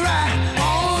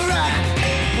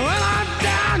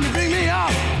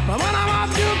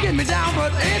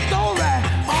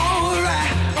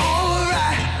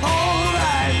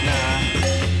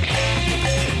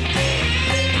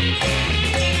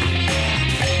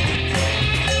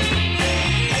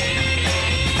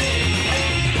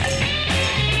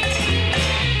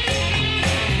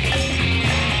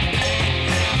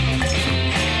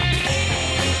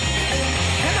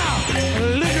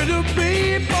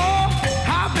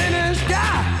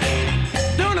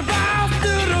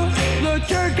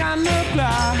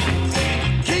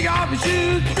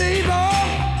 shoes, people,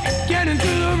 get into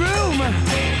the room.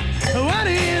 When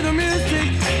he hear the music,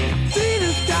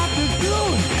 Jesus got the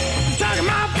groove. Talking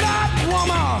my blood,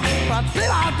 woman, but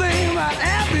still I think that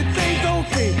everything's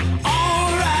okay.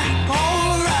 Alright,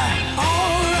 alright,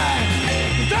 alright.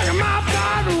 Talking my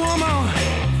blood, woman,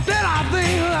 still I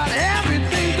think that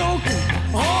everything's okay.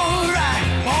 Alright,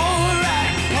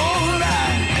 alright,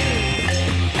 alright.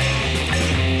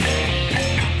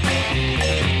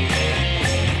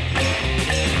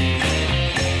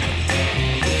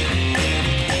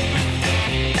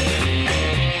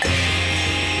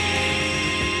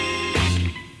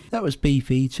 That was Beef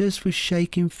Eaters with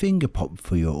Shaking Finger Pop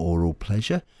for your oral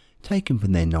pleasure, taken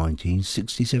from their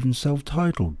 1967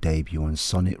 self-titled debut on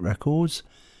Sonic Records.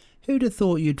 Who'd have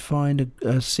thought you'd find a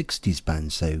 60s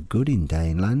band so good in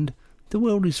Daneland? The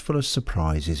world is full of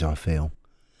surprises, I feel.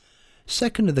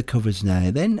 Second of the covers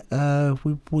now then,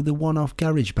 with the one-off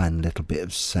garage band Little Bit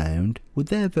of Sound, with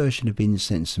their version of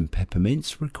Incense and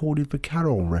Peppermints recorded for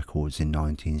Carol Records in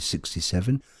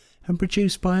 1967 and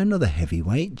produced by another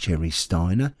heavyweight, Jerry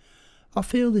Steiner. I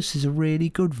feel this is a really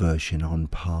good version, on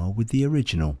par with the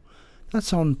original.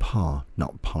 That's on par,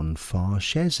 not pon far,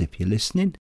 Shez, if you're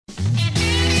listening.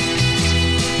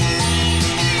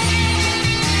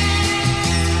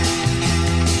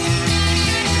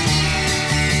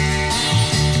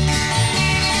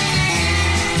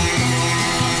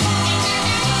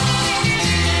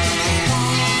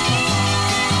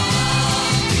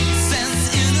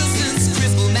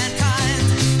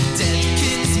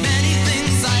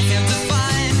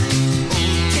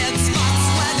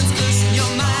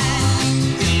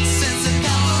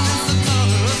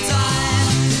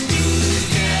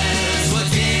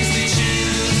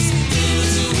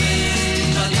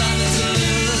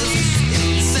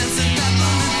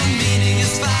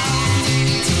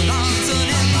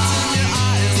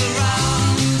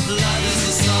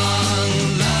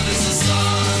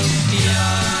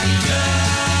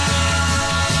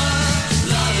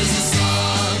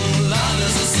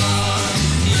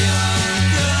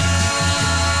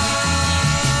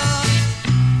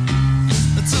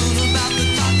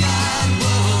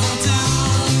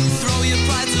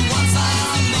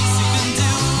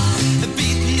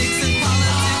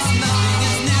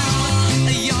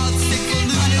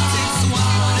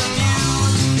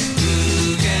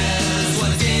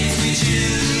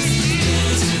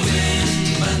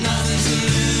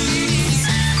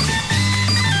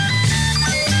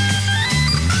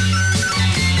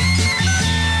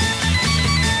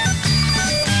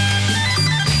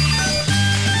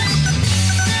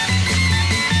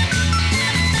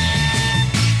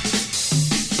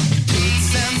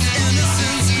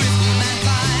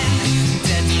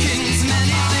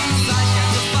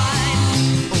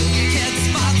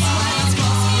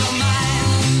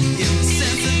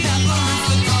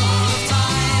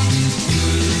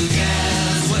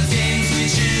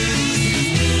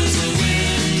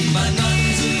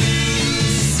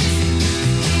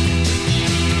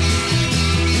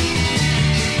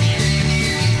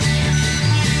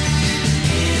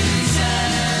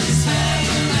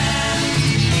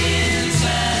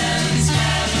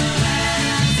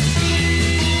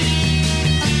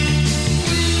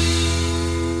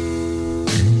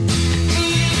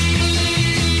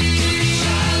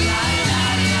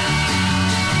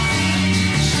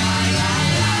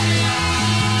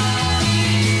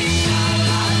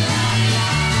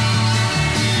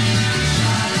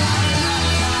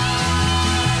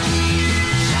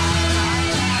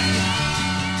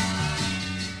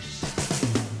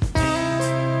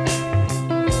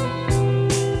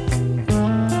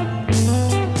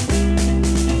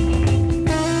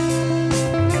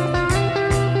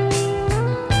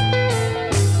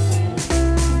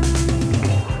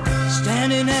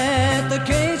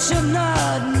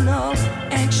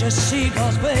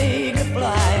 seagulls vaguely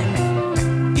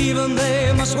flying. Even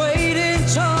they must wait in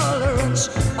tolerance,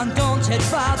 undaunted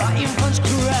by the infants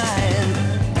crying.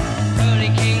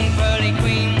 Pearly King, Pearly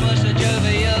Queen was the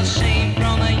jovial scene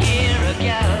from a year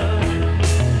ago.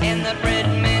 And the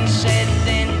breadmen said,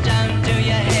 then don't do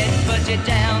your head, put it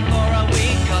down for a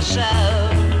week or so.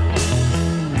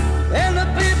 And the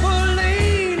people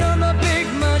lean on the big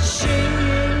machine.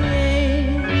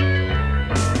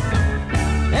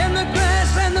 And the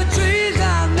grass and the trees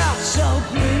are not so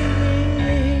green.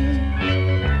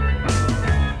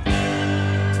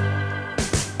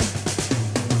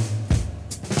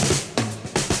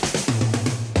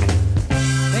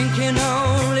 Thinking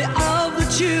only of the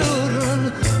children,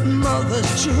 mothers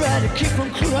try to keep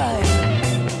from crying.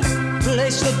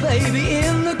 Place the baby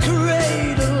in the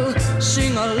cradle,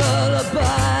 sing a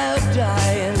lullaby of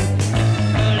dying.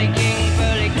 Pearly King,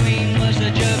 Pearly Queen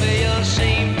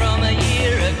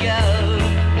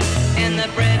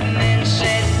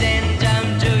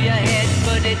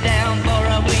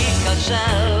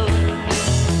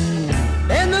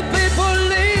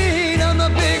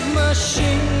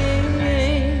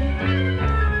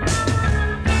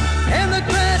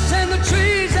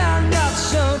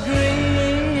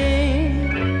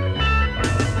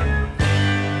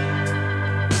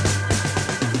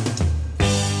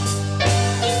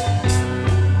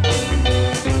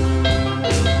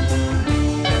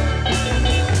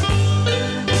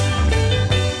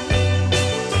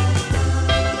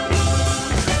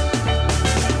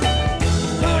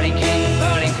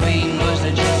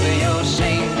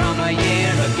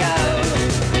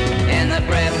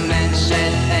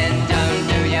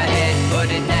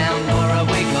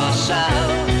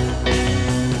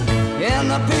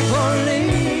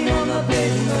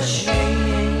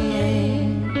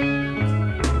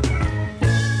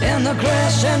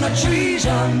grass and the trees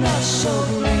are not so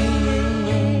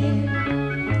green.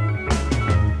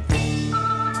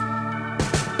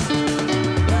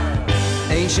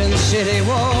 Ancient city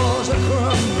walls are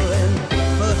crumbling,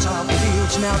 fertile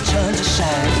fields now turn to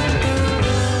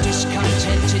sand.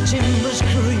 Discontented timbers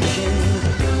creaking,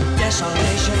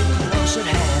 desolation close at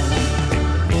hand.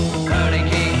 Pearly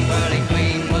king, pearly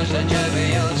queen was a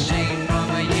jovial scene from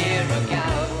a year ago.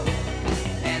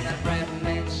 And the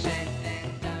breadman said,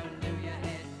 don't do your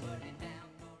head, put it down.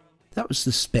 That was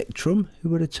the Spectrum, who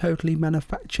were a totally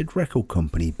manufactured record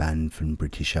company band from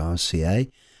British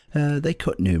RCA. They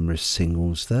cut numerous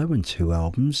singles though and 2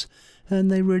 albums,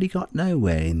 and they really got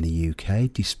nowhere in the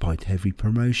UK despite heavy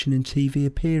promotion and TV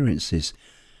appearances.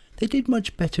 They did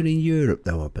much better in Europe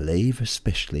though, I believe,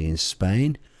 especially in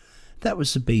Spain. That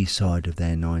was the B-side of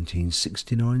their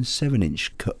 1969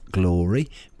 7-inch cut Glory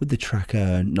with the track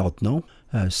Nodnol,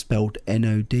 spelled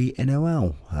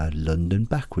Nodnol, London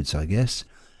backwards I guess.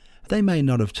 They may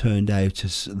not have turned out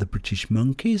as the British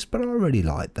Monkeys, but I really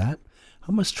like that.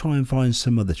 I must try and find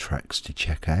some other tracks to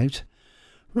check out.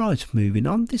 Right, moving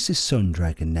on, this is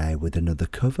Sundragon now with another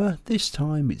cover. This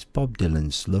time it's Bob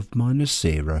Dylan's Love Minus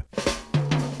Zero.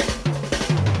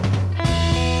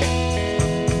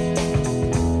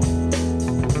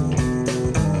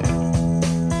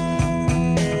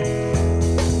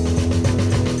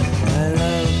 My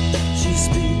love, she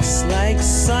speaks like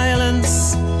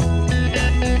silence,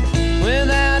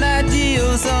 without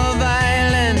ideals or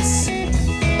violence.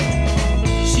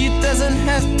 She doesn't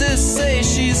have to say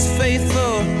she's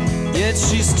faithful, yet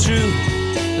she's true,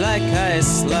 like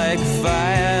ice, like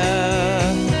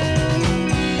fire.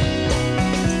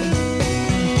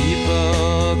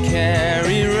 People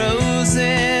carry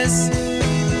roses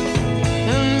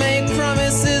and make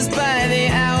promises by the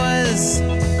hours.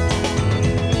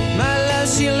 My love,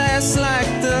 she laughs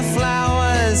like the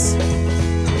flowers.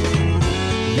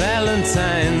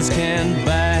 Valentines can't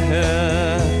buy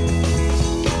her.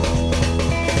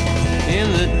 In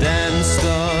the dance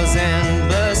stores and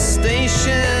bus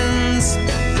stations,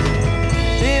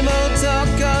 people talk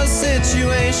of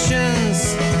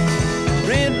situations,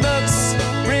 read books,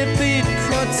 repeat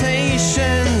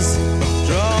quotations,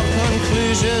 draw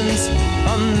conclusions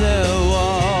on the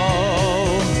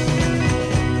wall.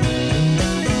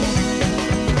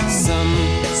 Some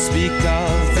speak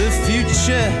of the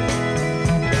future.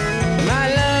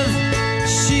 My love,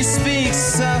 she speaks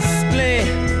softly.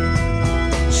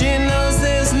 She knows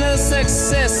there's no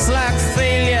success like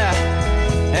failure,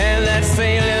 and that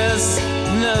failure's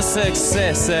no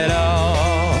success at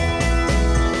all.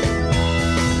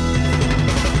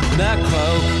 The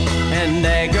cloak and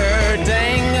dagger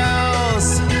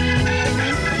dangles,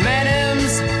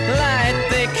 madams light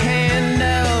their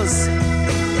candles,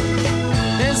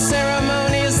 in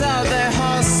ceremonies of their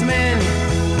horsemen,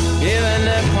 even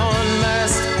the pawn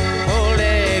must hold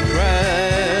a grudge.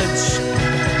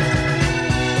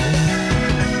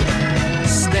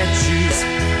 Statues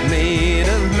made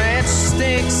of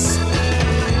matchsticks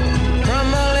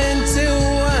crumble into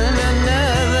one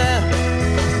another.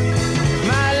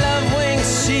 My love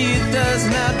winks, she does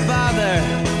not bother.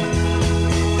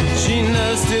 She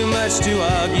knows too much to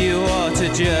argue or to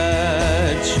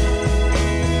judge.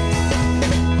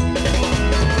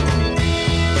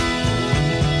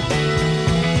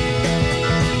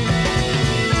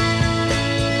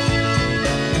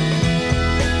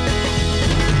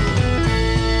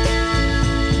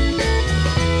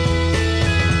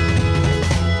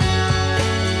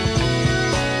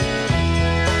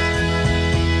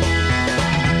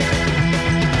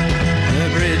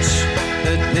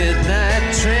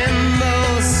 Midnight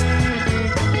trembles,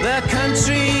 the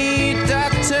country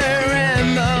doctor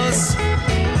rambles.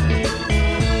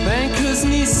 Bankers'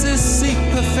 nieces seek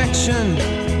perfection,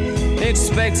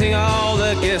 expecting all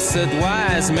the gifts that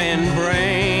wise men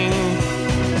bring.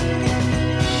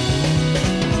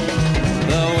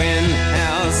 The wind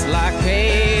howls like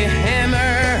a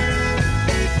hammer,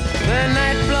 the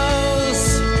night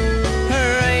blows her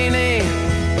rainy.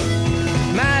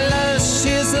 My love,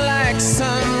 she's like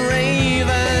some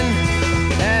raven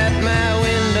at my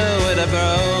window with a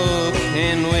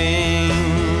broken wing.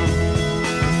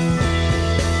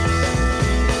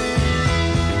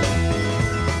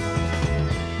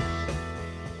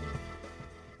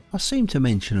 I seem to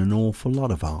mention an awful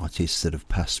lot of artists that have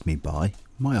passed me by.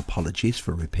 My apologies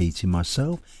for repeating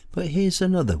myself, but here's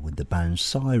another with the band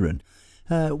Siren,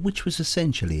 which was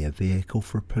essentially a vehicle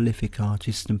for prolific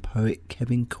artist and poet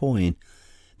Kevin Coyne.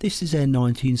 This is their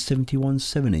 1971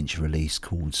 7-inch release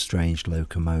called Strange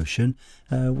Locomotion,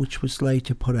 which was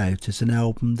later put out as an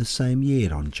album the same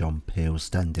year on John Peel's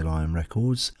Dandelion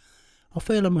Records. I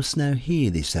feel I must now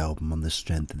hear this album on the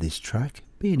strength of this track,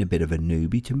 being a bit of a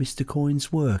newbie to Mr.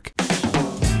 Coyne's work.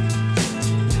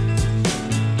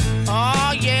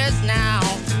 Oh yes now,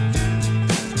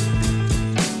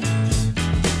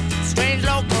 strange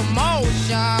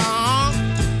locomotion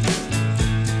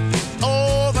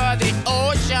over the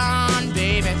ocean,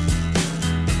 baby.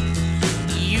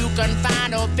 You can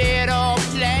find a better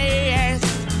place.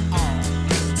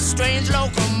 Strange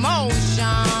locomotion.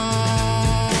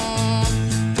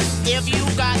 If you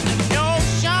got the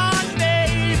notion,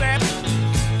 baby,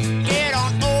 get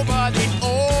on over the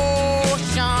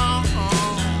ocean.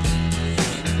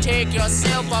 Take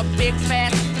yourself a big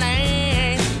fat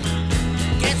plane.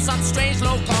 Get some strange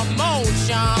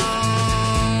locomotion.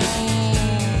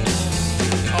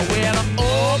 Well,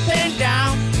 up and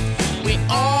down, we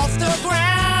off the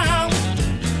ground.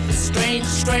 Strange,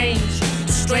 strange,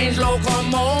 strange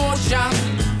locomotion.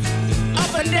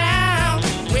 Up and down,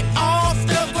 we off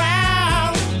the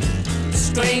ground.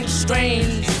 Strange,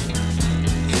 strange,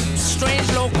 strange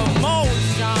locomotion.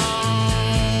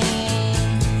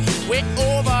 We're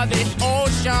over the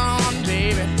ocean,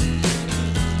 baby.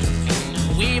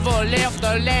 We've all left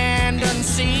the land and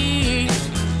sea.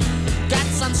 Got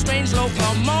some strange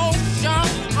locomotion.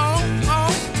 All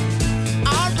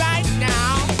right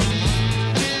now.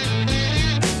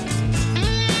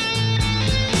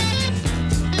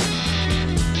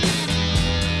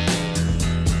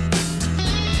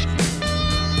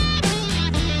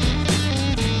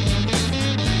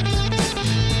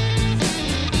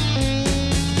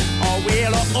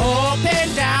 Up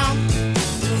and down,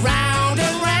 round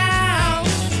and round.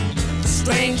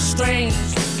 Strange, strange,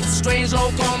 strange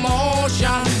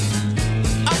locomotion.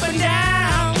 Up and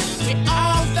down, we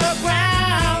off the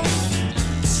ground.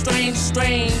 Strange,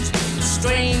 strange,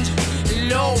 strange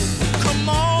locomotion.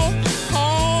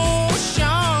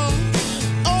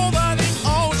 Over the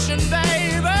ocean,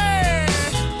 baby.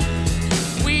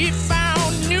 We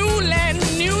found new land,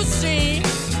 new sea.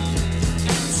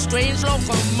 Strange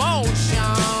locomotion.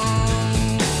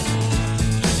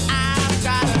 I've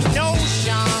got a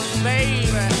notion,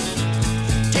 baby.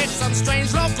 Take some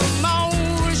strange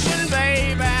locomotion,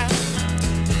 baby.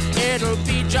 It'll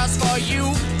be just for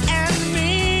you and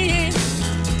me.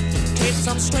 Take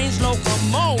some strange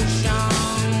locomotion.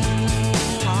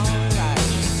 Alright.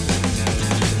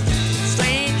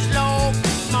 Strange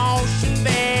locomotion,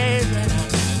 baby.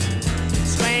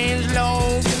 Strange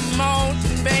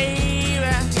locomotion, baby.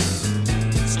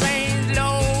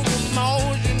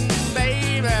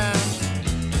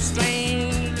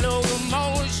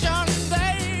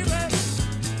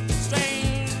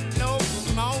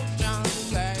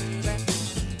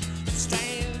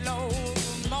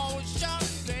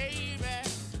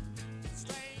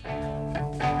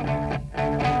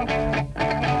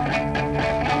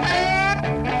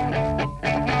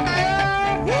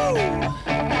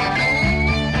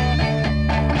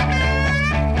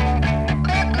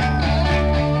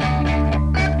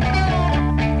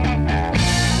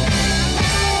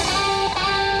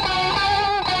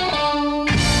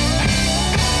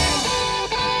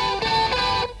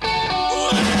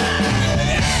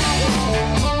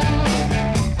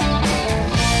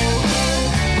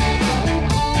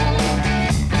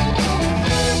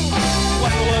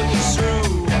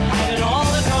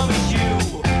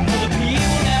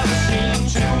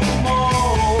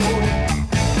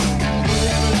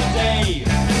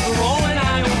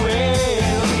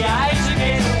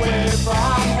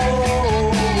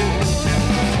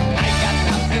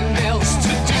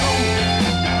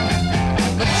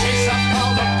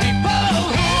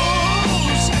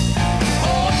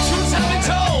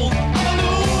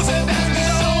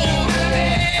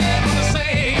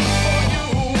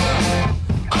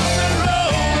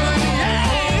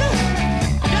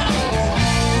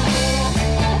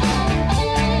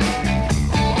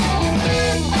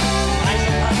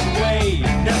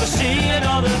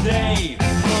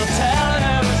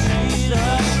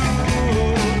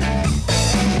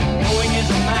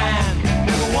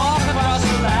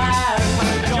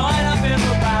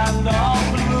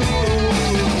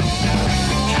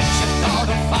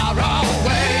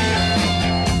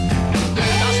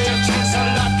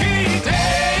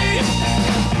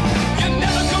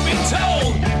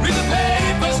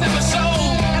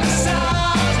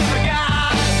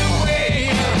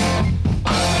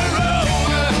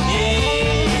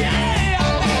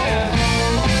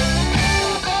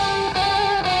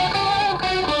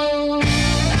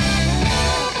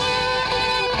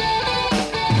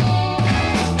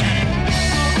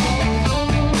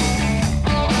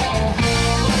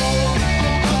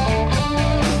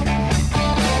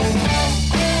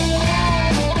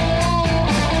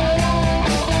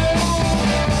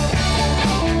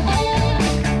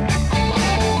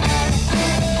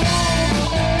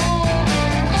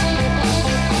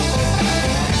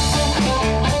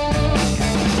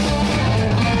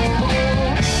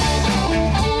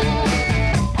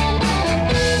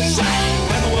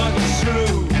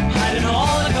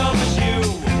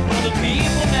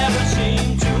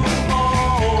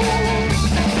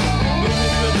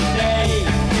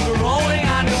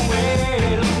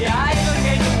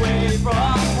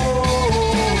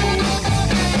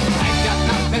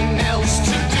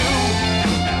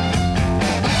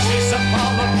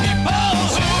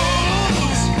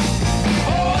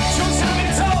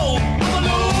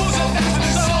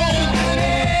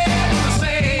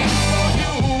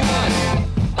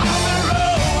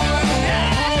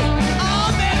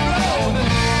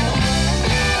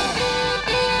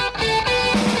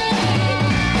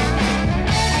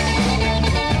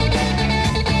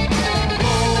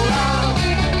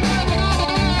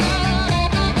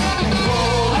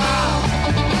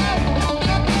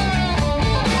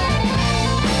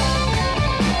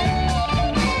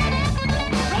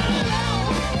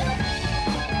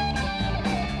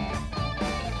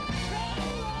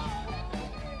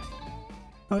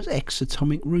 That was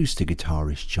ex-Atomic Rooster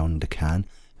guitarist John DeCan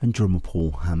and drummer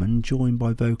Paul Hammond, joined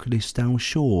by vocalist Al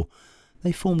Shaw.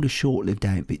 They formed a short-lived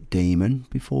outfit Demon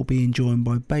before being joined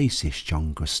by bassist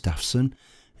John Gustafson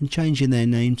and changing their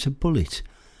name to Bullet.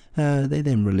 They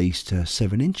then released a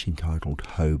 7-inch entitled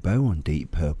Hobo on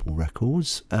Deep Purple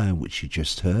Records, which you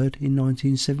just heard, in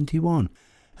 1971.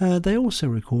 They also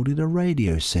recorded a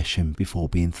radio session before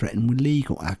being threatened with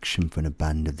legal action from a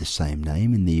band of the same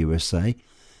name in the USA.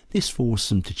 This forced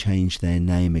them to change their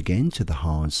name again to The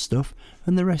Hard Stuff,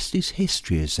 and the rest is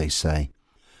history, as they say.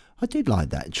 I did like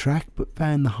that track, but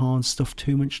found The Hard Stuff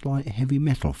too much like heavy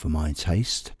metal for my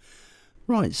taste.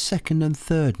 Right, second and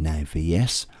third now for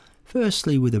Yes.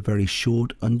 Firstly with a very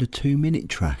short, under 2-minute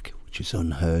track, which is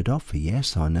unheard of for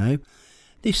Yes, I know.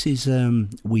 This is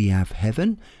We Have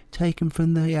Heaven, taken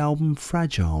from the album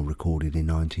Fragile, recorded in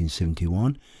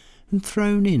 1971, and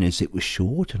thrown in as it was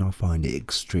short, and I find it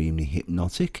extremely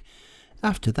hypnotic.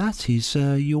 After that is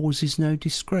Yours Is No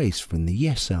Disgrace from the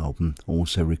Yes album,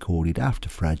 also recorded after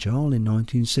Fragile in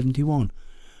 1971.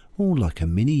 All like a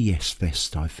mini Yes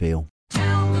fest, I feel.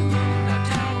 Tell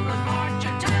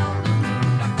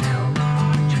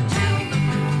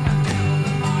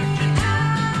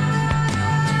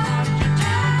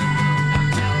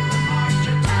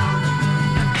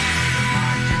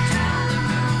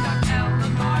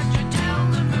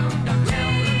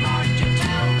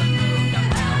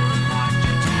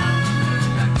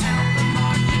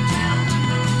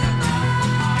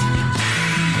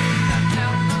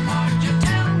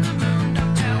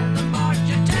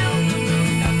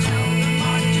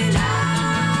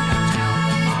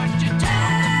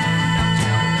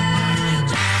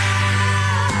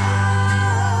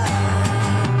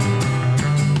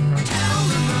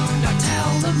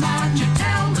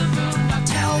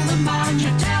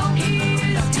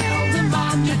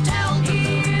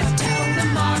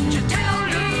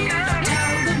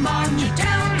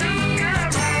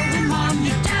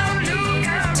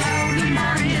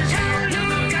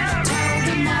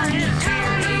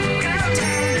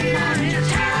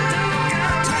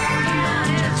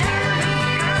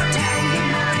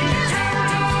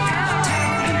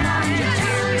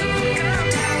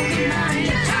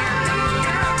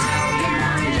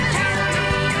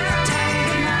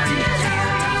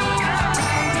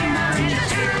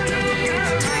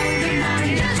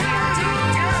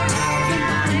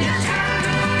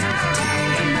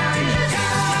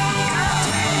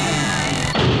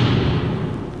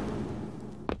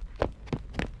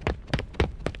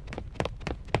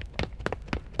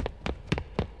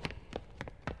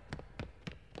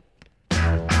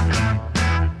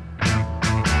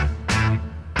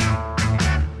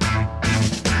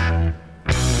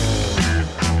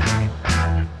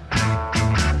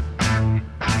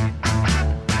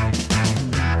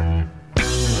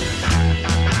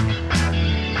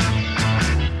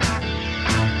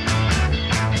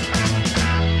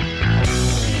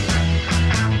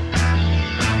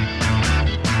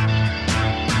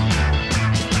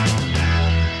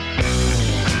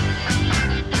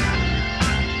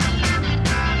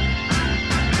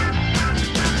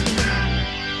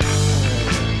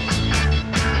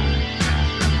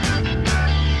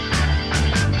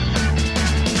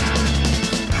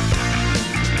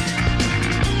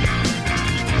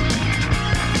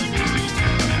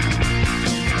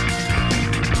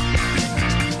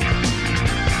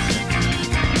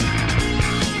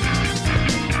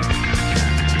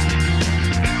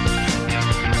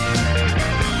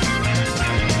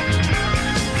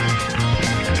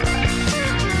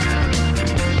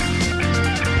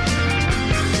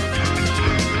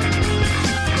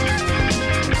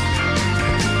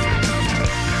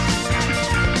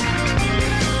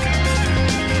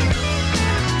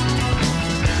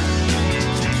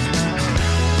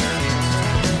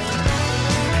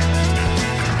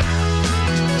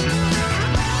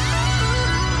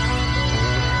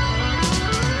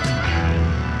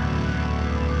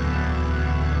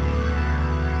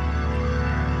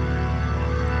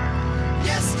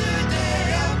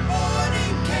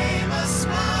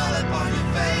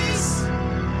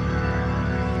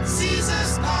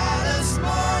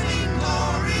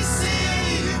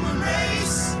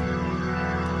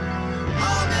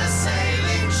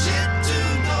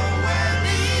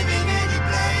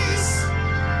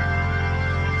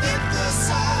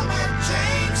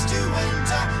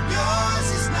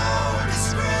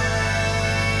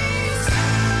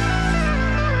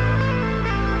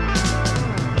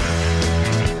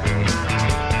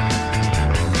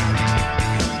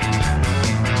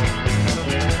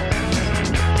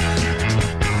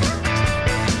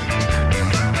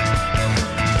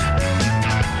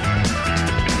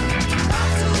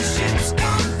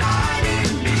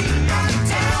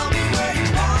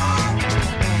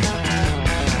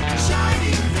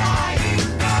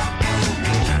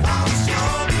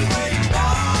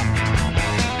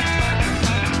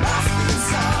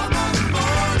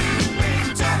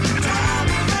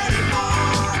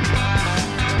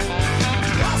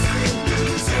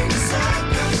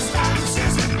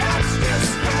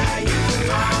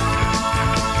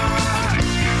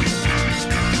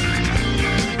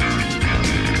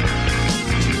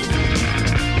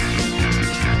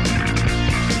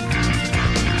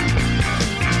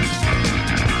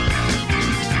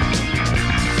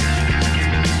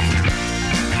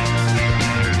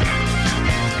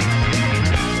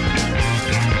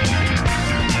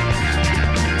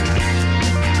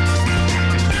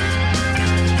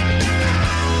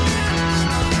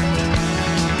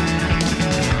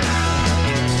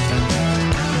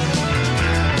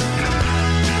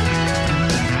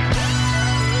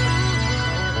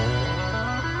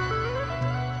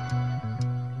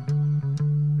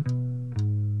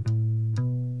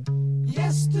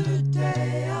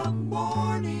Yesterday a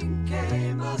morning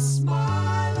came, a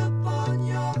smile upon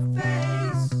your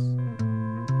face.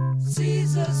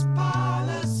 Caesar's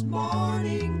palace,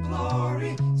 morning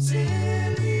glory,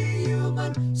 silly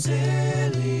human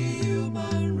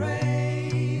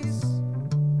race.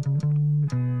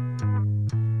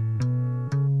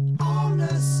 On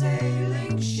a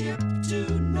sailing ship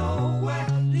to nowhere,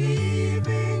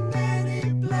 leaving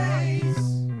any place.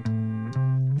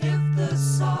 If the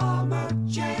summer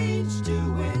changed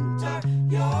to winter,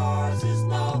 yours is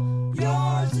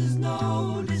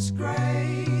no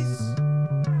disgrace.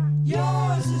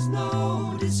 Yours is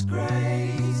no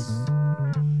disgrace.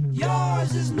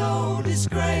 Yours is no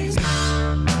disgrace.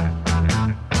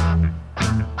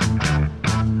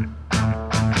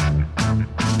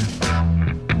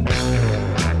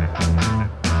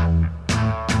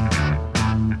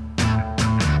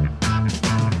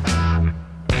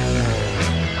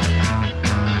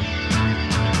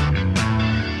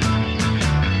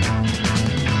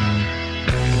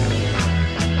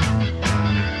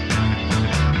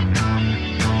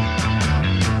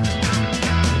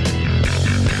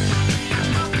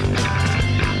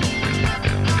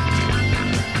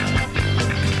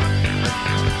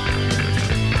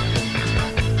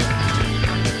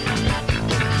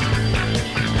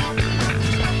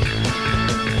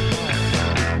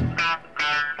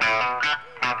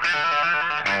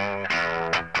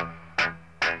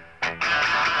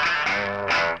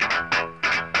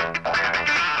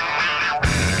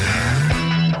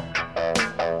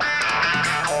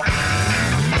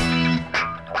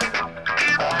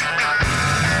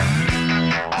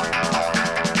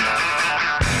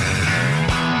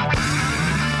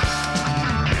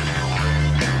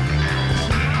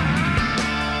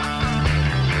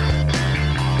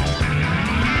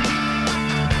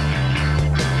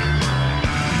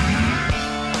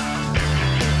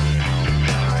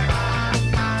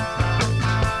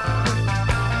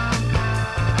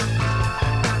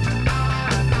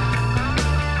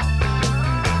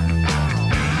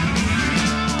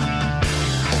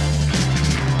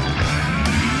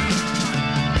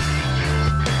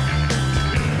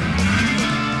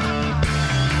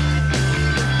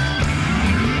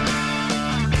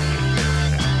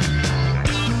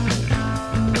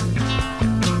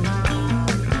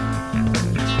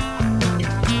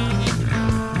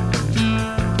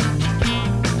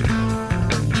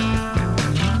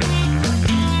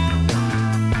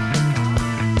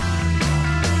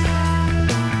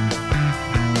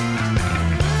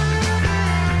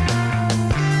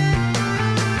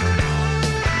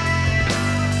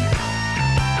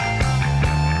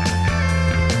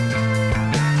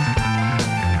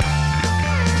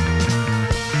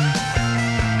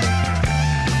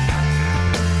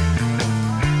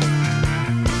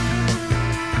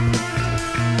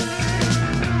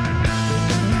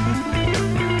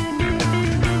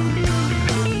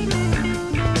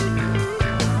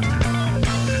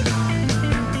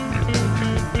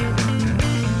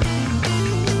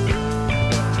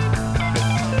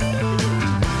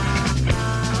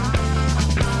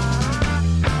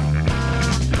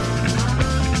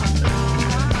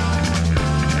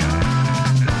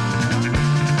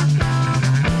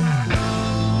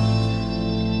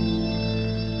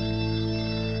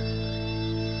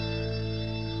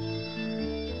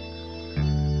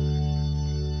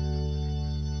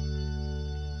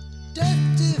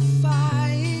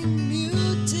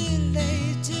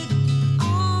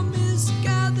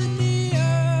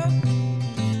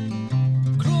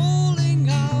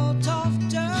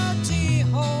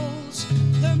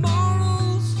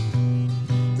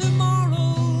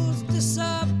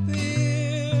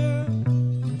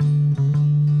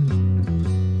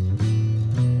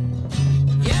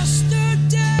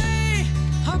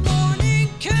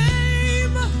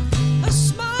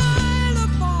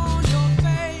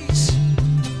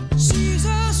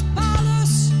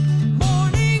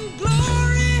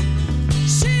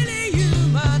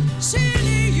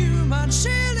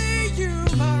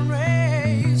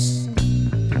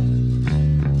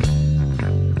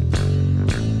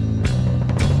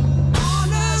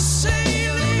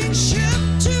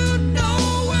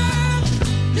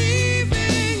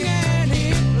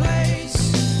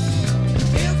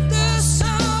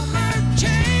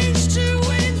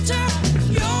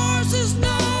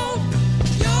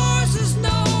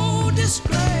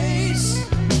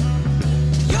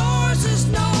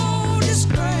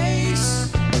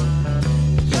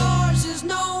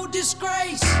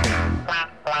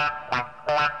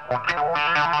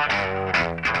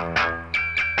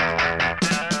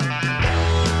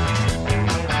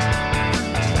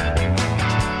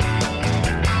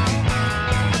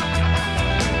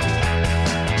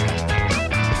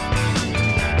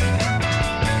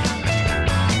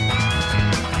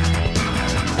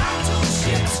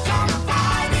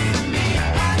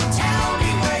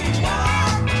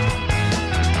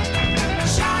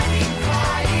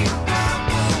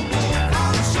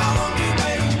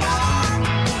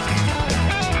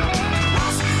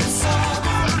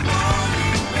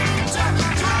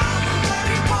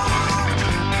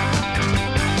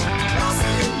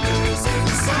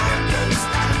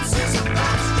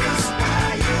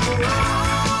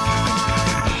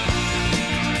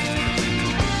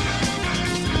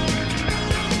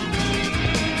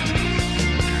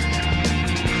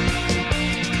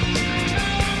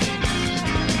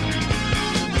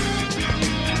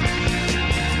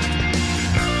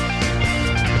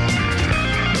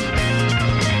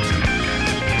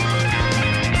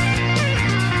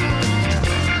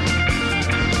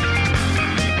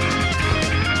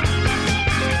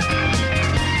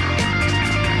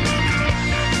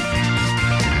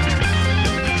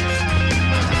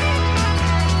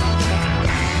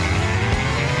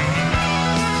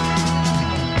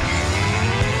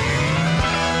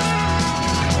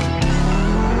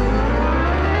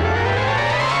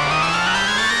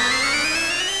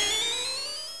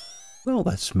 Well,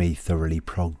 that's me thoroughly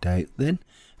progged out then.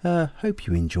 Hope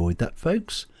you enjoyed that,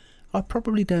 folks. I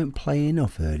probably don't play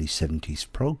enough early 70s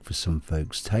prog for some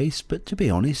folks' taste, but to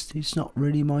be honest, it's not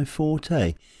really my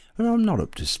forte, and I'm not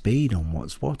up to speed on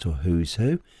what's what or who's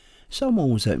who, so I'm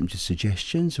always open to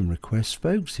suggestions and requests,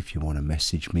 folks, if you want to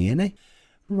message me any.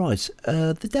 Right,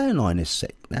 the Downliners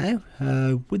sec now,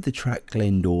 with the track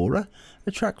Glendora,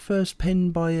 a track first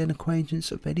penned by an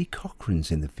acquaintance of Eddie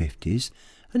Cochran's in the 50s,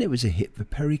 and it was a hit for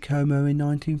Perry Como in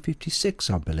 1956,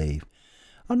 I believe.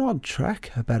 An odd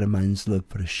track about a man's love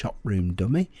for a shop-room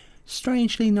dummy,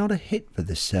 strangely not a hit for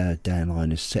the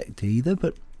Downliners sect either,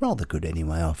 but rather good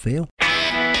anyway, I feel.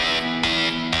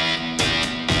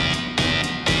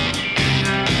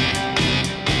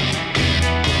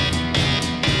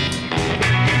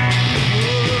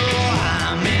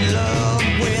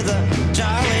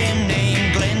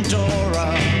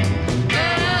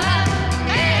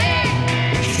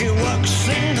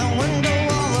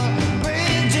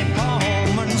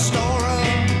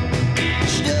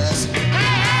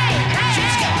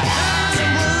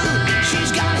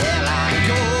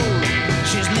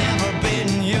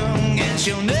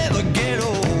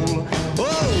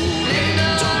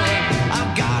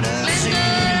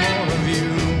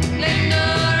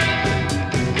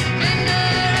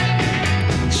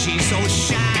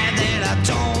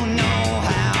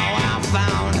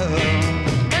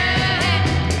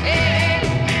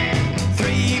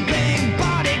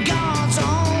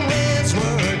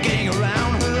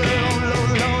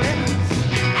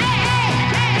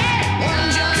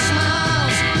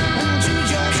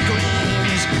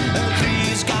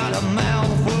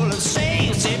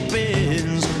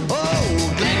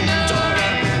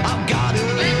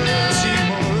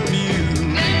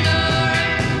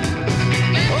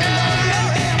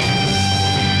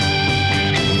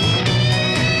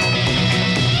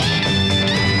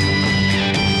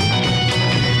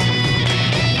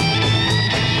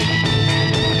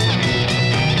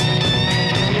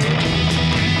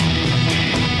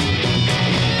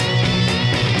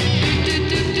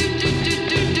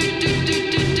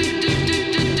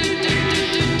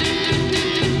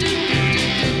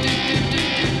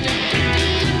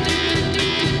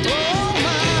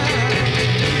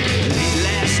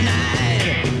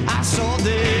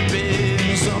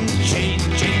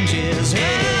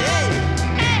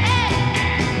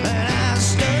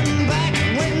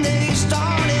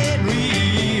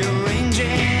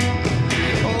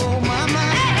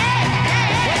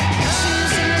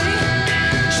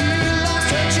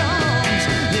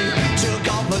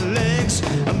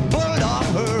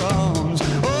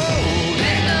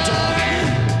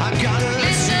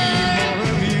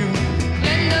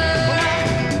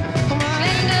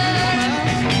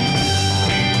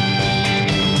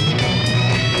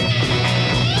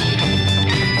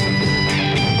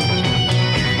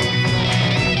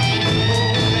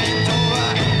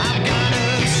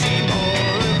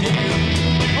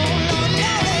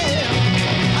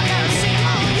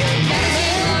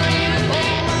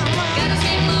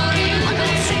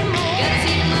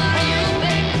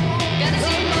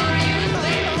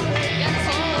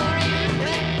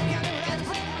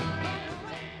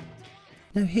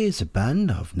 Here's a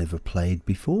band I've never played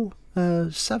before,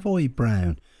 Savoy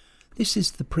Brown. This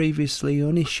is the previously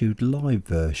unissued live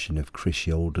version of Chris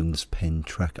Youlden's penned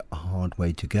track A Hard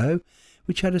Way to Go,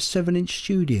 which had a 7-inch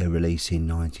studio release in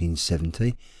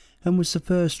 1970 and was the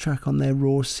first track on their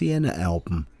Raw Sienna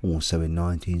album, also in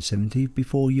 1970,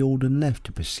 before Youlden left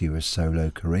to pursue a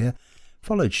solo career,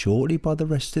 followed shortly by the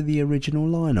rest of the original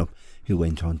lineup, who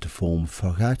went on to form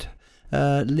Foghat,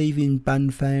 leaving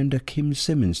band founder Kim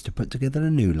Simmons to put together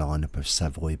a new lineup of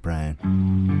Savoy Brown.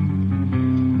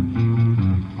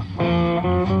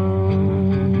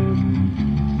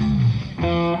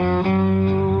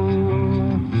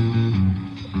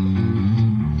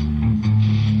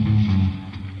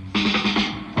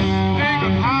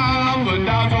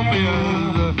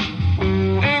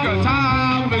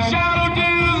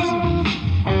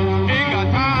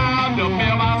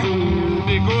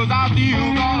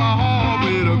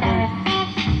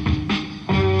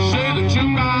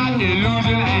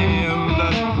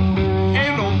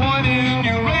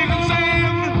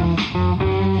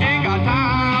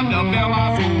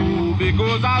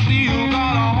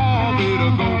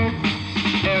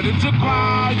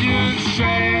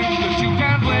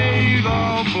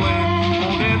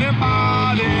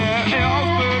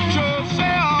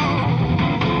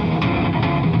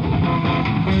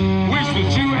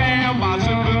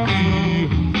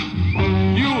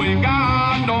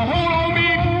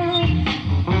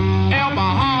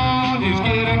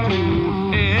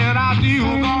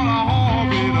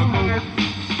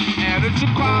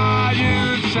 Quiet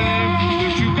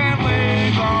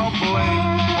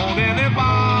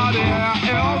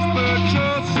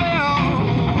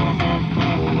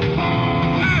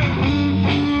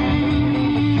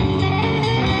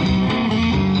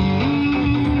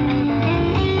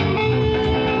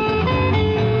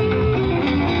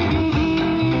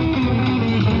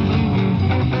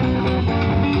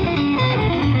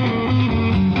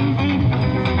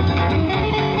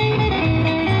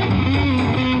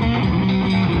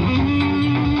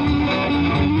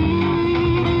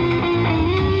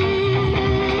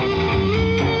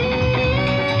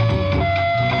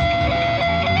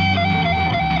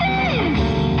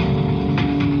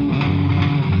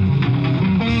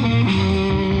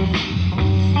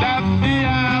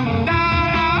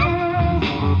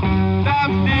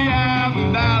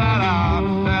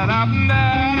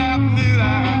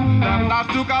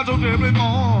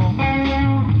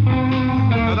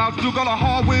I still got a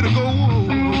hard way to go.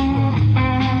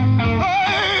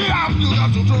 Hey, I still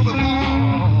got some trouble.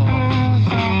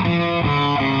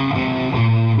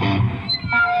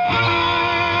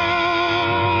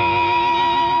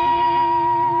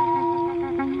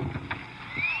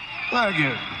 Thank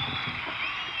you.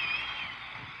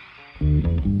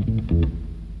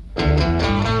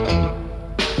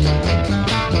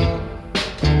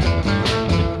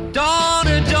 Dawn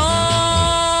to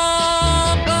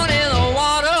dawn, gone in the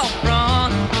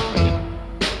waterfront.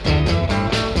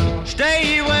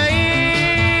 Stay away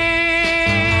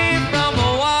from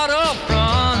the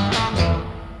waterfront.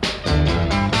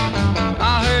 I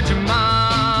heard your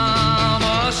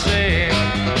mama say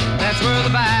that's where the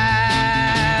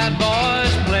bad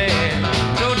boys play.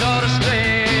 So daughter,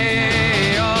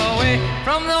 stay away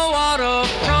from the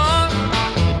waterfront.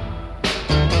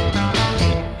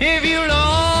 If you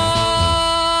love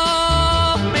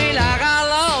me like I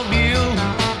love you,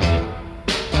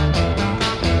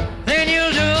 then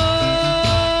you'll do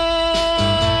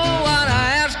what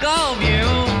I ask of you.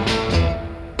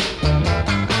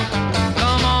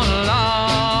 Come on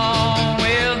along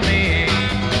with me,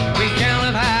 we can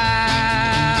live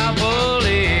happily,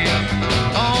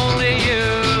 only you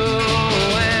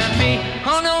and me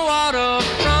on the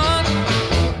waterfront.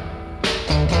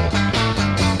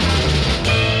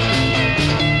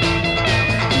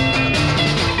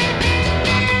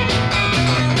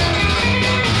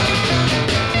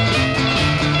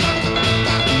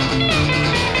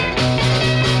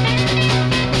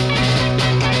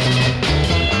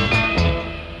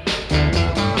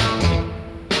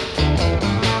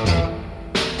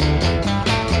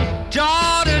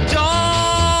 Jaw to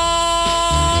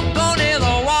jaw, go near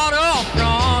the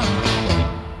waterfront.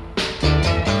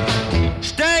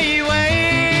 Stay away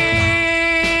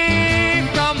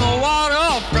from the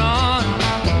waterfront.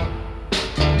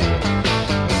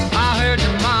 I heard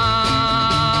your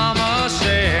mama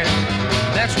say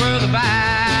that's where the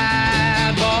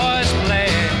bad boys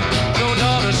play. So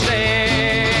daughter,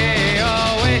 stay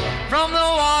away from the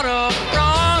waterfront.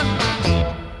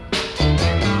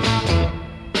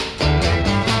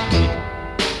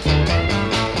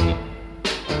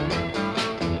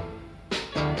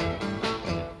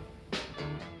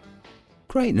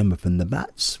 Great number from the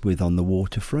Bats with On the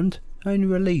Waterfront, only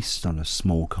released on a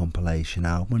small compilation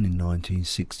album in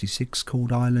 1966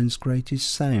 called Ireland's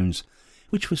Greatest Sounds,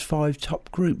 which was 5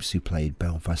 top groups who played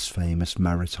Belfast's famous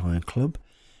Maritime Club.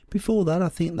 Before that, I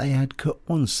think they had cut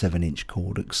one 7-inch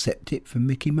called Accept It from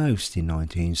Mickey Most in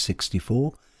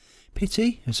 1964.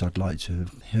 Pity, as I'd like to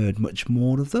have heard much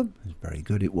more of them. Very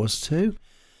good it was too.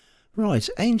 Right,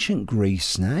 Ancient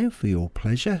Greece now for your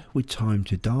pleasure with Time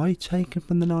to Die, taken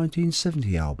from the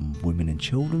 1970 album Women and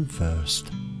Children First.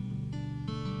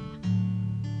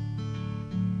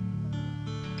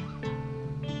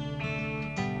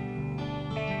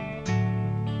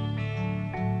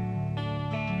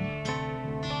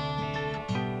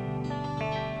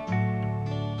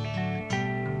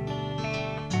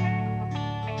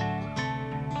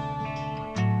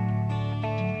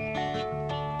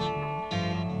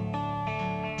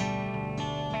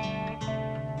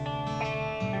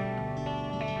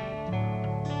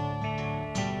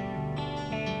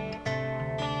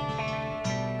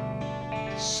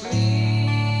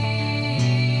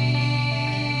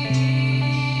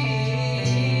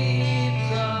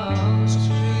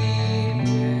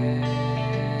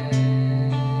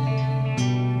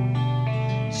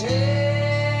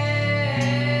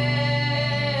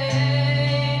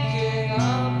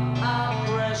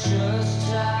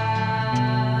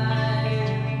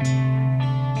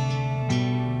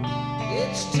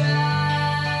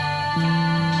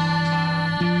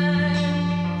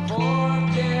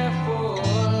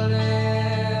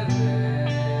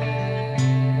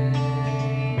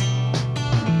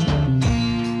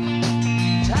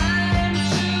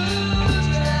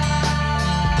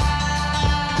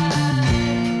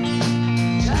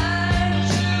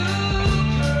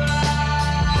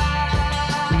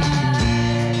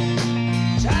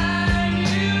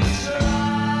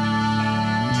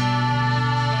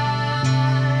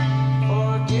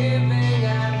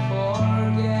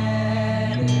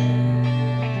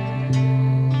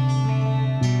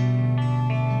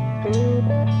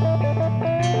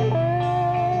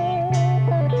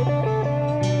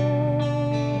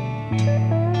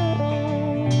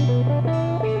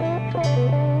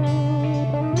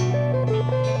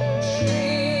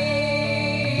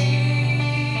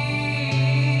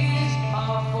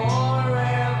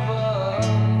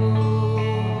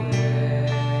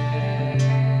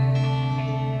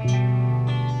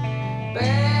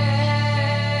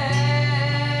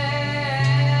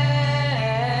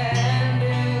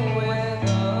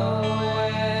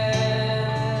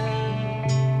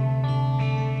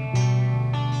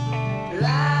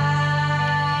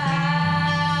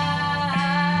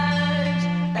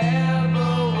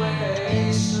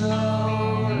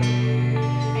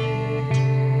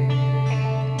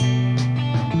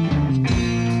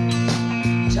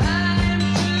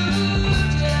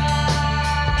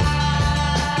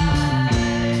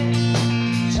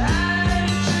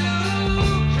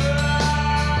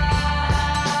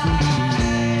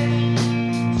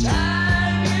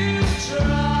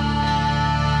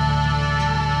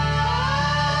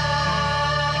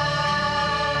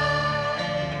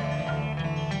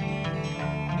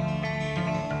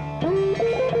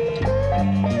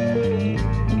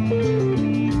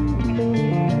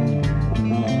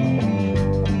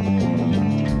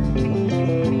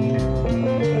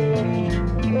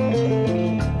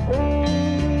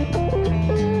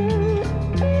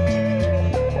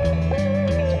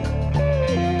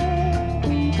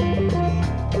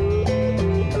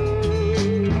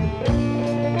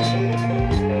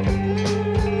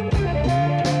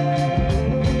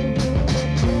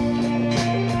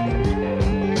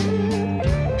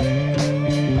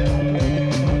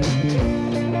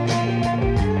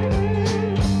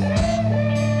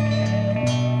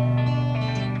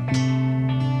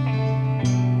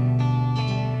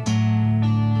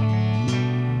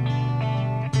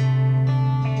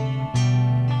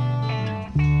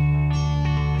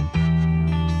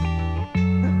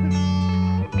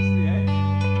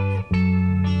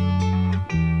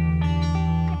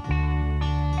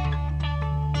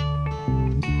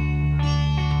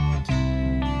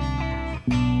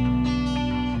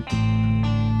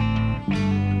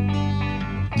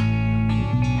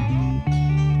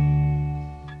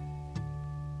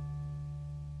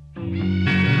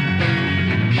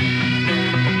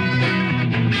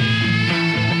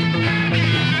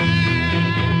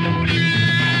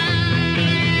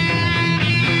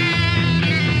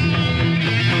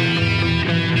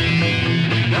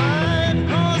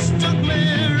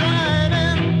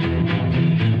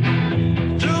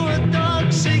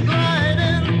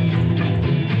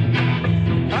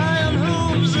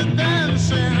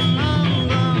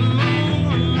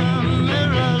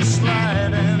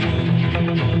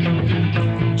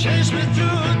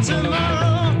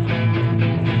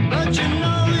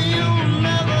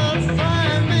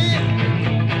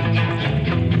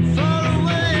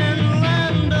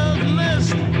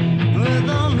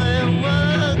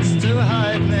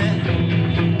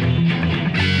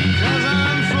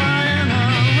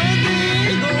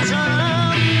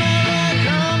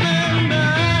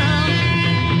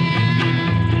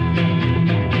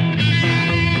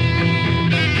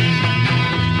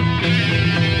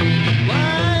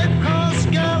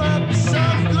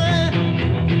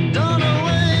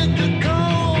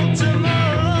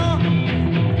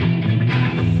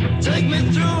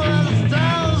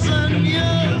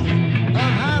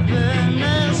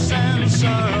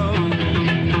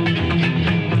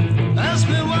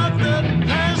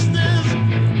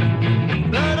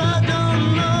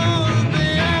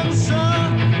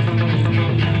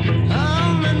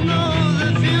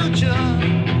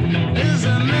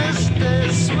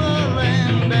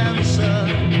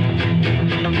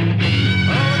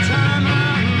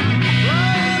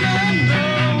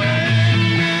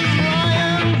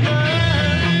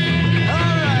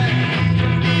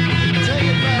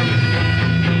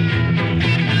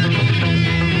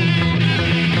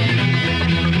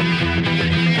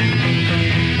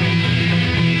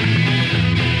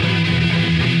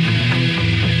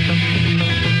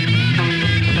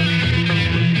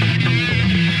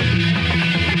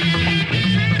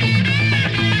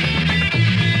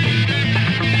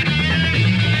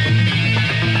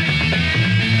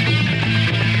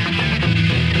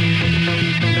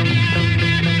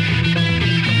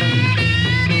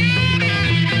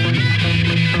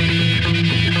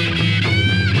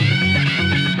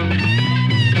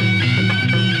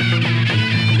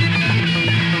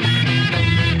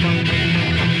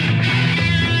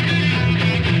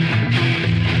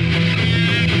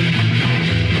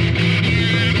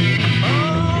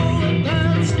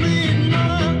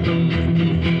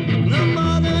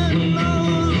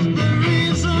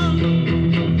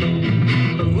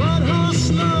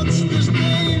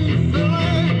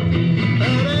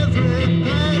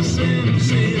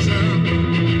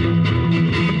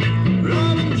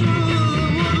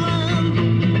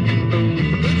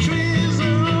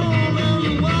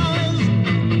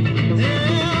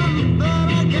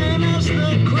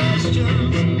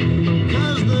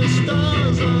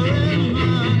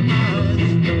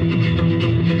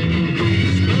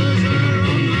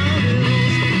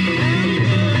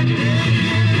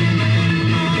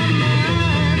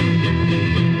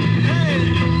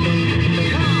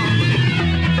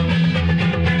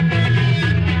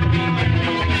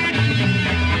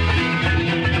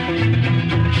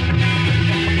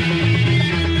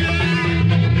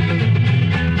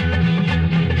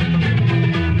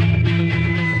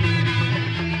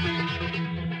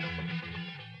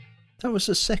 That was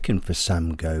the second for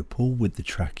Sam Gopal with the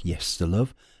track Yesterlove,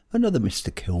 another Mr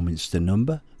Kilminster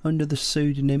number under the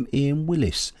pseudonym Ian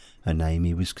Willis, a name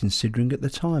he was considering at the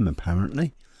time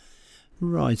apparently.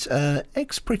 Right,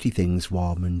 ex-Pretty Things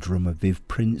Wildman drummer Viv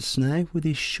Prince now with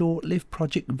his short-lived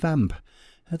project Vamp,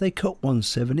 They cut one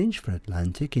 7-inch for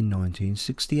Atlantic in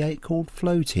 1968 called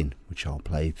Floating, which I'll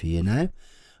play for you now.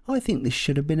 I think this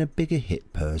should have been a bigger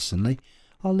hit personally.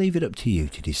 I'll leave it up to you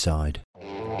to decide.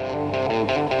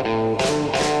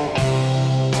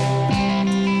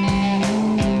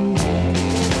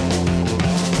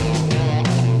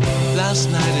 Last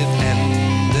night it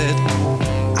ended,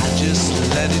 I just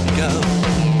let it go.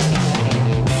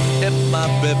 It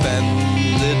might be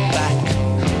bended back,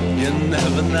 you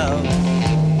never know.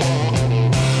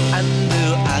 And do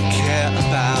I care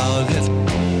about it?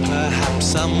 Perhaps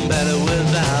I'm better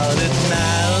without it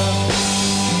now.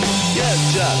 You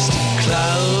just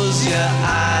close your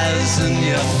eyes and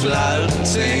you're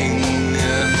floating.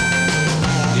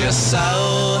 You're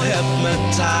so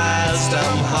hypnotized,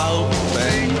 I'm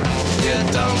hoping you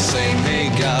don't see me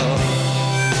go.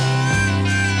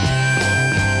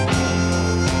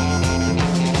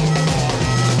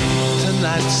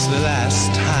 Tonight's the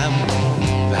last time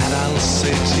that I'll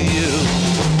say to you,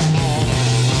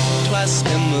 twice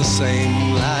in the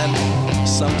same line,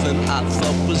 something I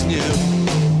thought was new.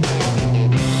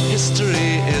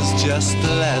 History is just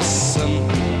a lesson,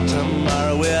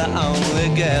 tomorrow we're only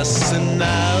guessing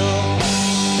now.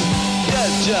 You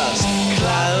just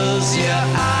close your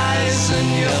eyes and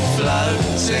you're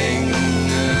floating.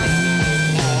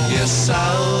 You're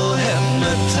so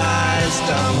hypnotized,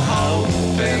 I'm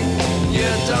hoping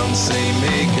you don't see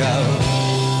me go.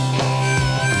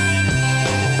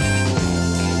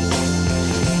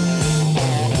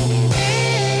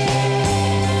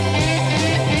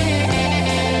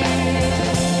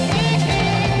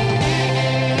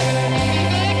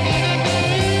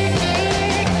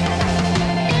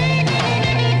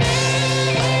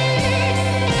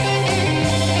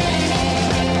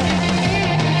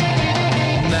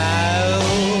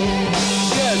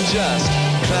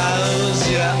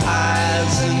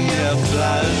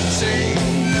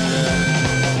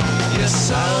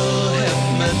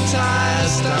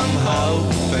 I'm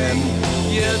hoping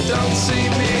you don't see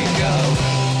me go.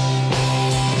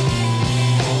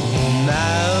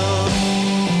 Now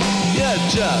you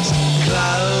just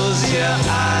close your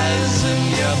eyes and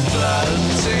you're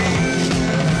floating.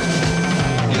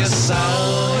 You're so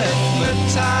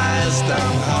hypnotized,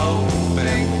 I'm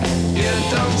hoping you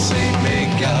don't see me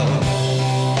go.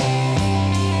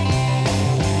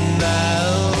 Now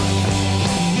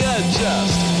you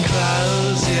just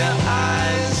close your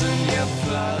eyes and you're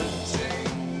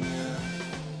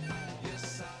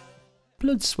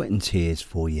Blood, Sweat and Tears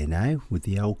for you now, with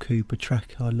the Al Kooper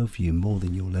track I Love You More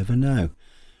Than You'll Ever Know.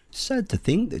 Sad to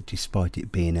think that despite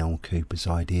it being Al Kooper's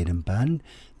idea and band,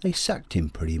 they sacked him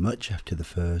pretty much after the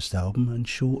first album and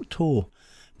short tour,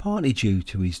 partly due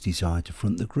to his desire to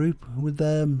front the group with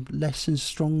less than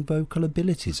strong vocal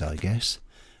abilities, I guess.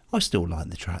 I still like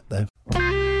the track though.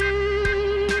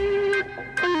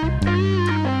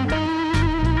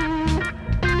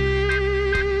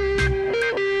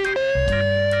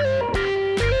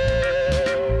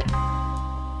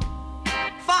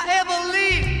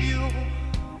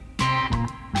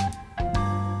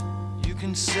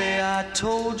 Say I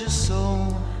told you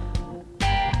so.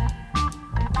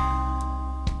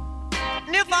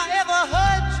 And if I ever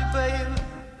hurt you, baby,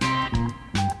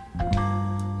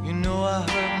 you know I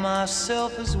hurt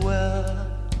myself as well.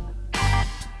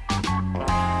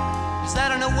 Is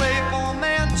that in a way for a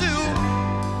man to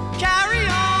carry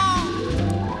on?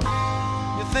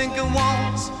 You think he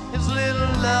wants his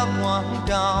little loved one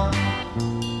gone.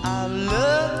 I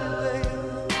love you, baby,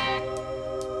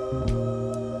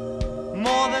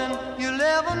 more than you'll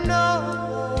ever know,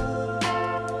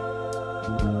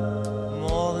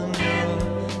 more than you'll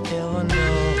ever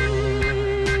know.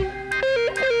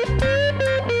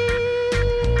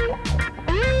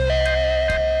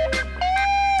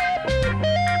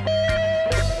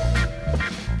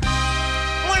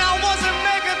 When I wasn't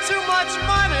making too much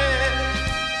money,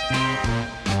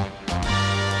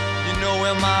 you know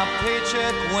where my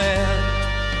paycheck went.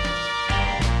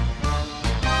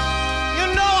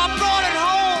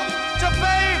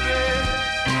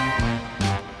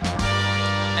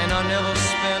 I never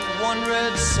spent one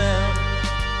red cent.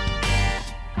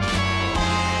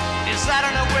 Is that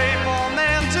in a way for a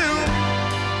man to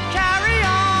carry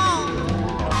on?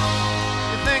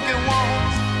 You think he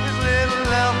wants his little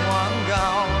loved one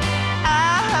gone.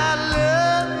 I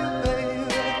love you, baby,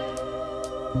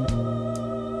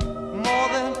 more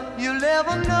than you'll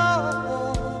ever know,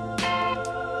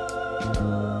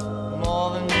 more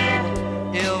than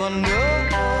you'll ever know.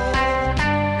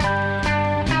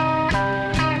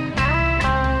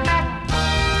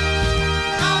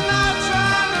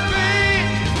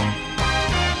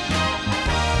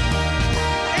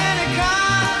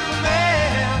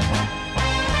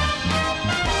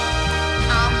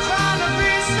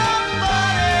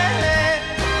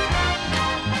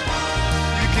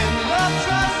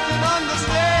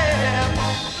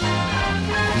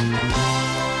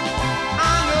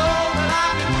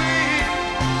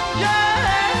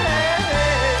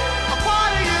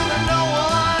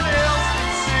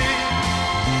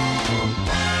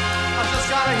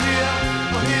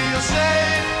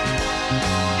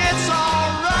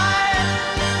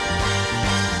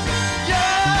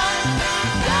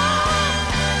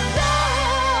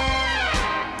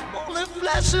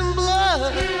 flesh and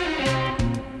blood.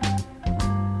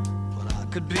 But I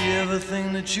could be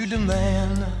everything that you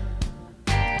demand.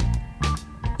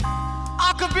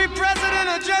 I could be president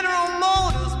of General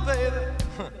Motors, baby.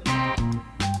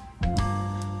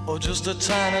 Or just a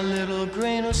tiny little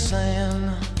grain of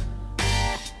sand.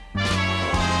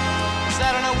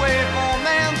 Sat in a way for a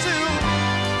man to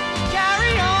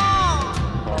carry on.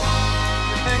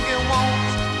 You think he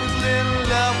wants his little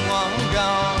loved one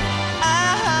gone. I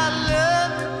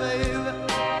love you, baby.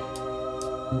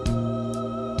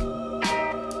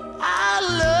 I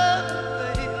love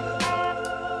you, baby.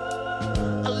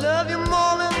 I love you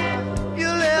more than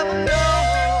you'll ever know.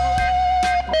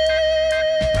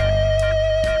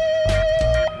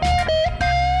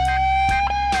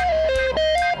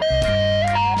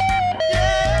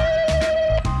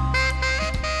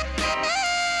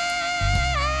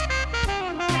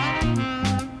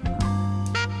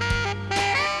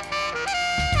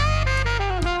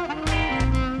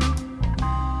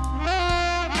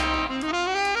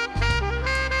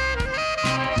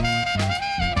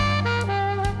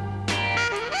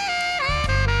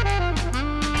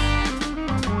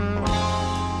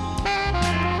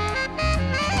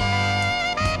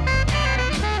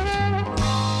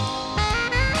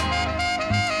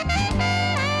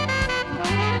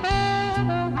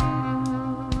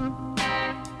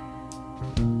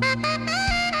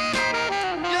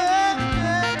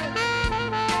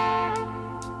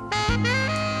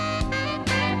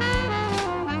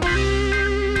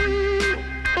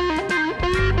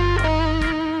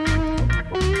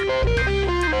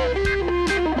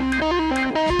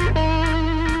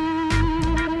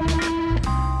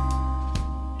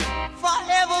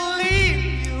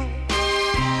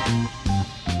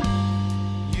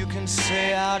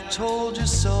 Told you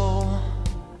so.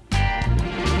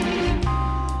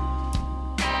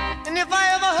 And if I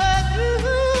ever hurt you,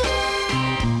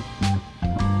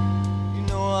 you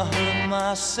know I hurt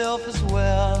myself as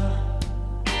well.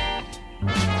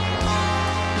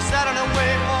 Is that an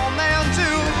way for a man to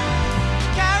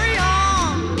carry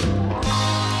on?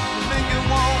 You think you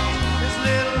want his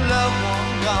little loved one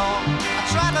gone? I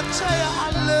tried to tell you I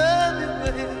love you,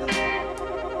 baby.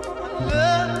 I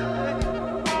love you.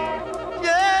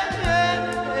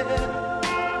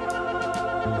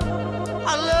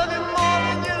 I love you more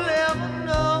than you'll ever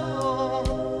know.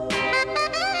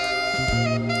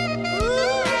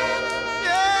 Ooh,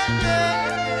 yeah,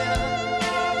 yeah, yeah.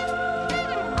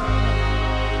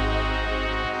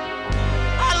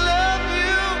 I love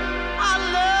you, I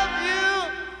love you,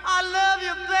 I love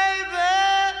you, baby.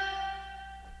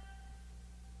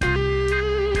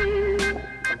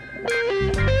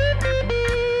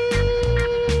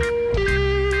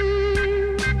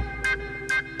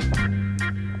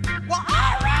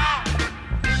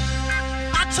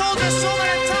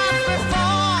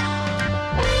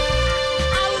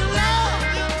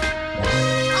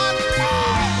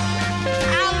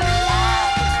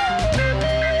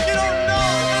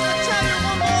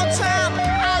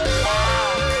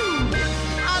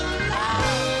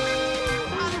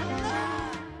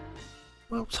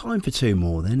 Time for two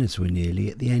more then, as we're nearly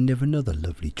at the end of another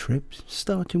lovely trip,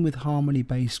 starting with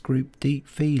harmony-based group Deep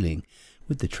Feeling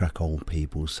with the track Old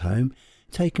People's Home,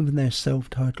 taken from their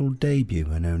self-titled debut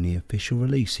and only official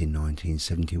release in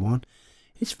 1971.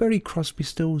 It's very Crosby,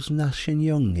 Stills, Nash &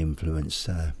 Young influence,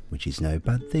 which is no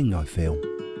bad thing, I feel.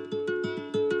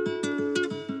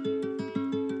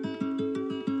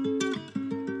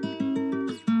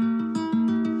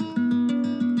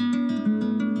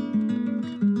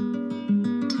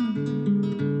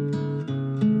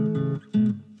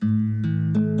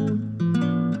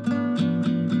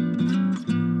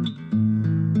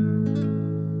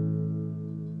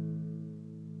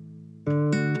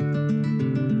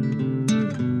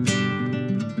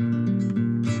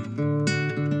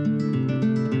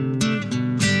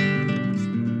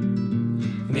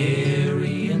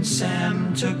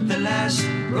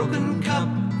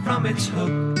 Its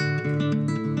hook,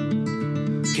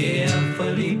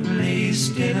 carefully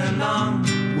placed it along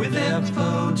with their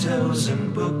photos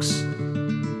and books.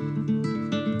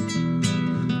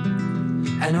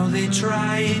 I know they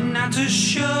tried not to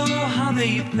show how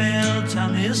they felt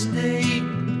on this day.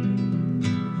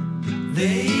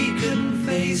 They couldn't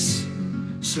face.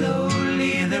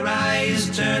 Slowly their eyes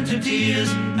turned to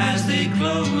tears as they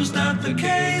closed out the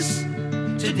case.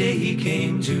 Today he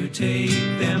came to take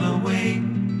them away.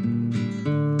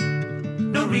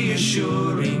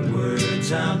 Reassuring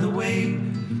words on the way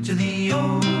to the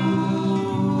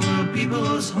old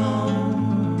people's home.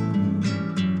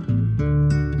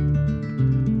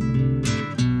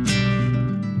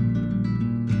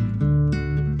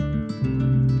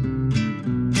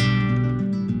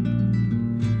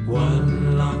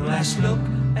 last look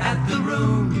at the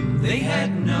room they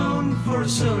had known for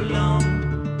so long.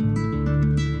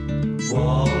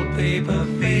 Wallpaper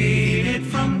faded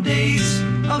from days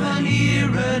of an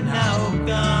era now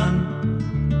gone.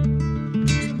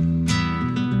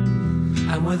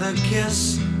 And with a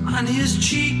kiss on his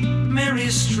cheek, Mary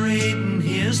straightened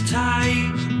his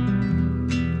tie.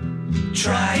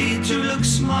 Tried to look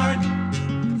smart.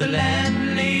 The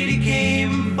landlady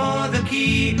came for the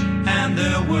key, and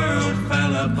their world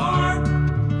fell apart.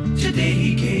 Today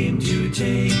he came to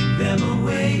take them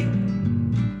away.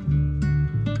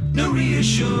 No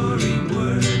reassuring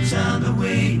words on the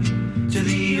way to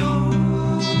the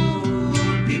old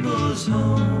people's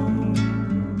home.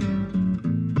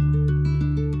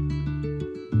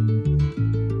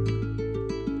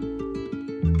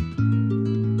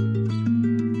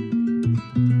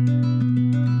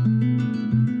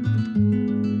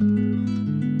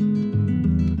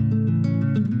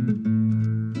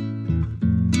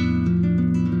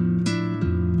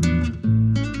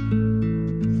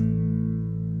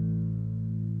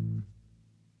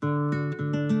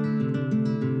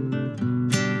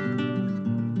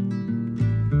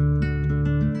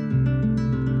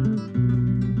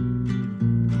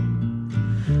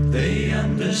 They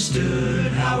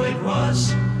understood how it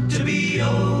was to be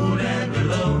old and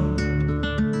alone.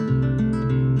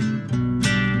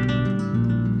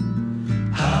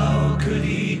 How could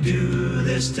he do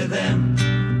this to them?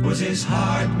 Was his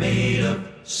heart made of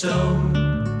stone?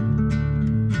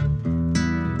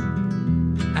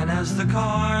 And as the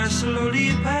car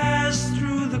slowly passed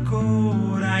through the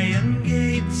cold iron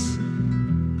gates,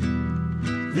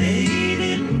 they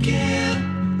didn't care.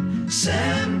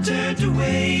 Sam turned to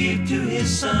wave to his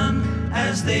son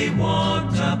as they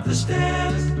walked up the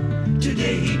stairs.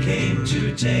 Today he came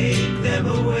to take them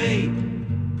away.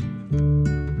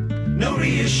 No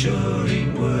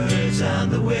reassuring words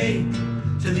on the way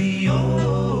to the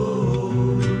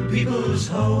old people's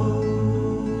home.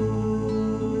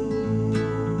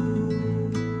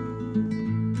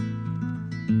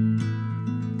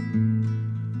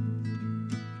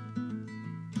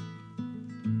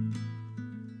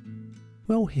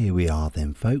 Well, here we are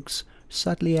then, folks.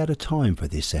 Sadly out of time for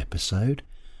this episode.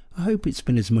 I hope it's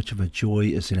been as much of a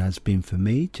joy as it has been for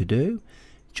me to do.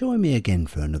 Join me again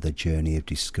for another journey of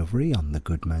discovery on the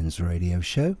Goodman's Radio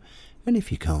Show. And if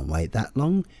you can't wait that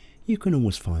long, you can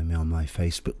always find me on my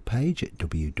Facebook page at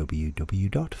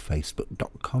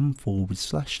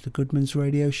www.facebook.com/The Goodman's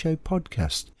Radio Show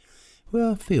podcast.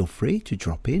 Well, feel free to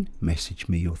drop in, message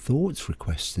me your thoughts,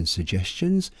 requests and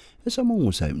suggestions, as I'm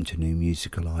always open to new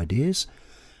musical ideas.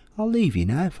 I'll leave you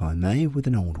now, if I may, with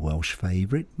an old Welsh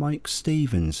favourite, Mike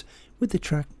Stevens, with the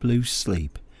track Blue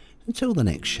Sleep. Until the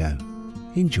next show,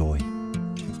 enjoy.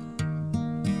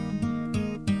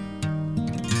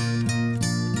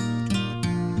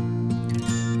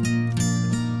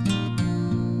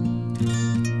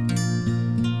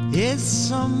 Is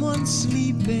someone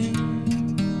sleeping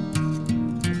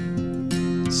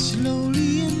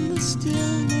slowly in the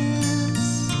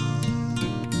stillness?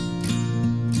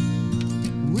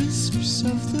 Wisps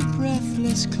of the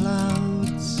breathless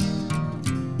clouds,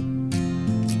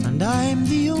 and I'm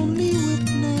the only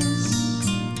witness.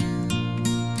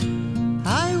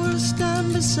 I will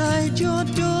stand beside your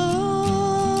door.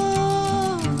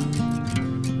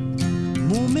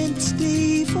 Moments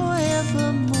stay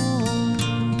forevermore.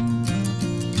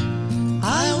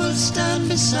 I will stand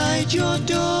beside your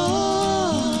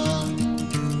door.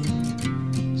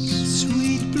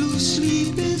 Sweet blue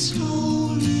sleep is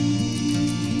holy.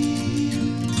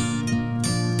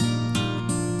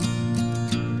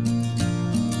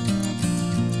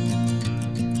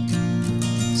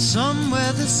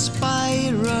 Somewhere the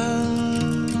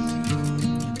spiral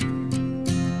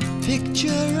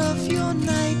picture of your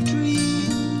night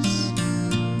dreams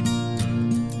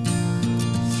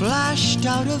flashed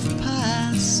out of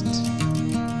past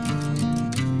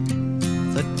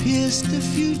that pierced the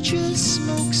future's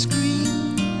smoke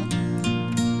screen.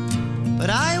 But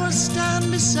I will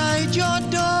stand beside your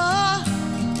door.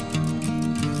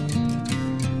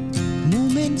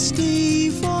 Moments stay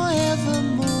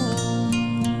forevermore.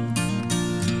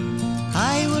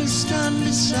 I will stand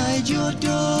beside your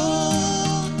door.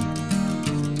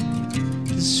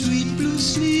 The sweet blue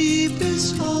sleep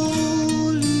is holy.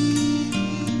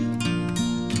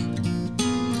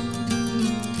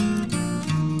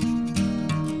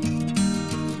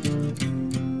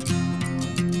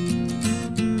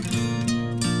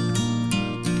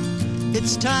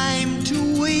 It's time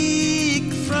to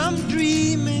wake from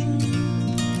dreaming.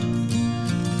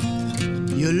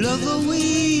 Your love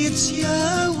awaits,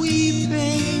 you're weeping.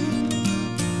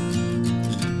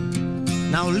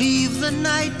 Now leave the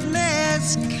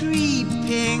nightmares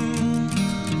creeping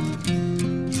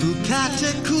through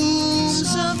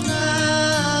catacombs of night.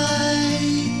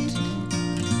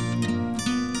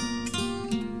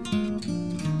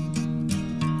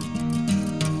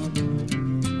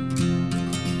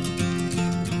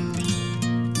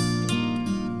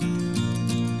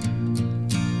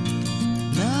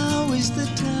 Now is the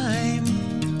time.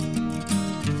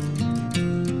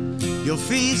 Your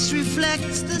face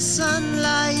reflects the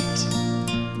sunlight,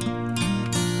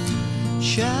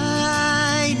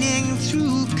 shining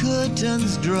through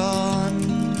curtains drawn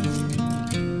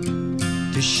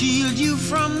to shield you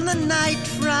from the night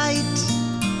fright.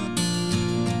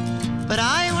 But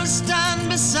I will stand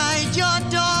beside your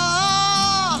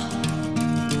door.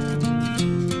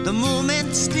 The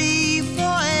moments stay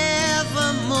forevermore.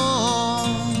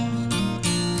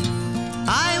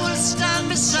 I will stand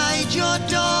beside your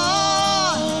door.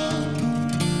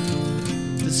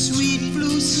 The sweet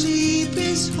blue sleep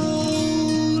is holy.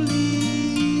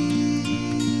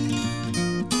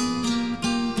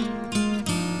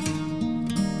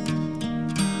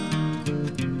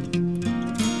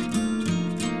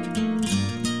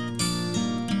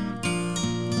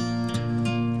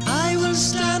 I will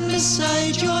stand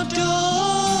beside your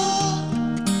door.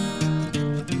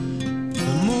 The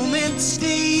moment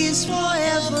stays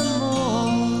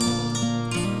forevermore.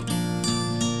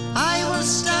 I will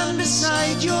stand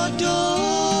beside your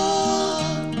door.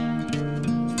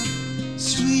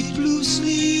 Sweet blue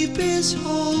sleep is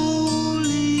home.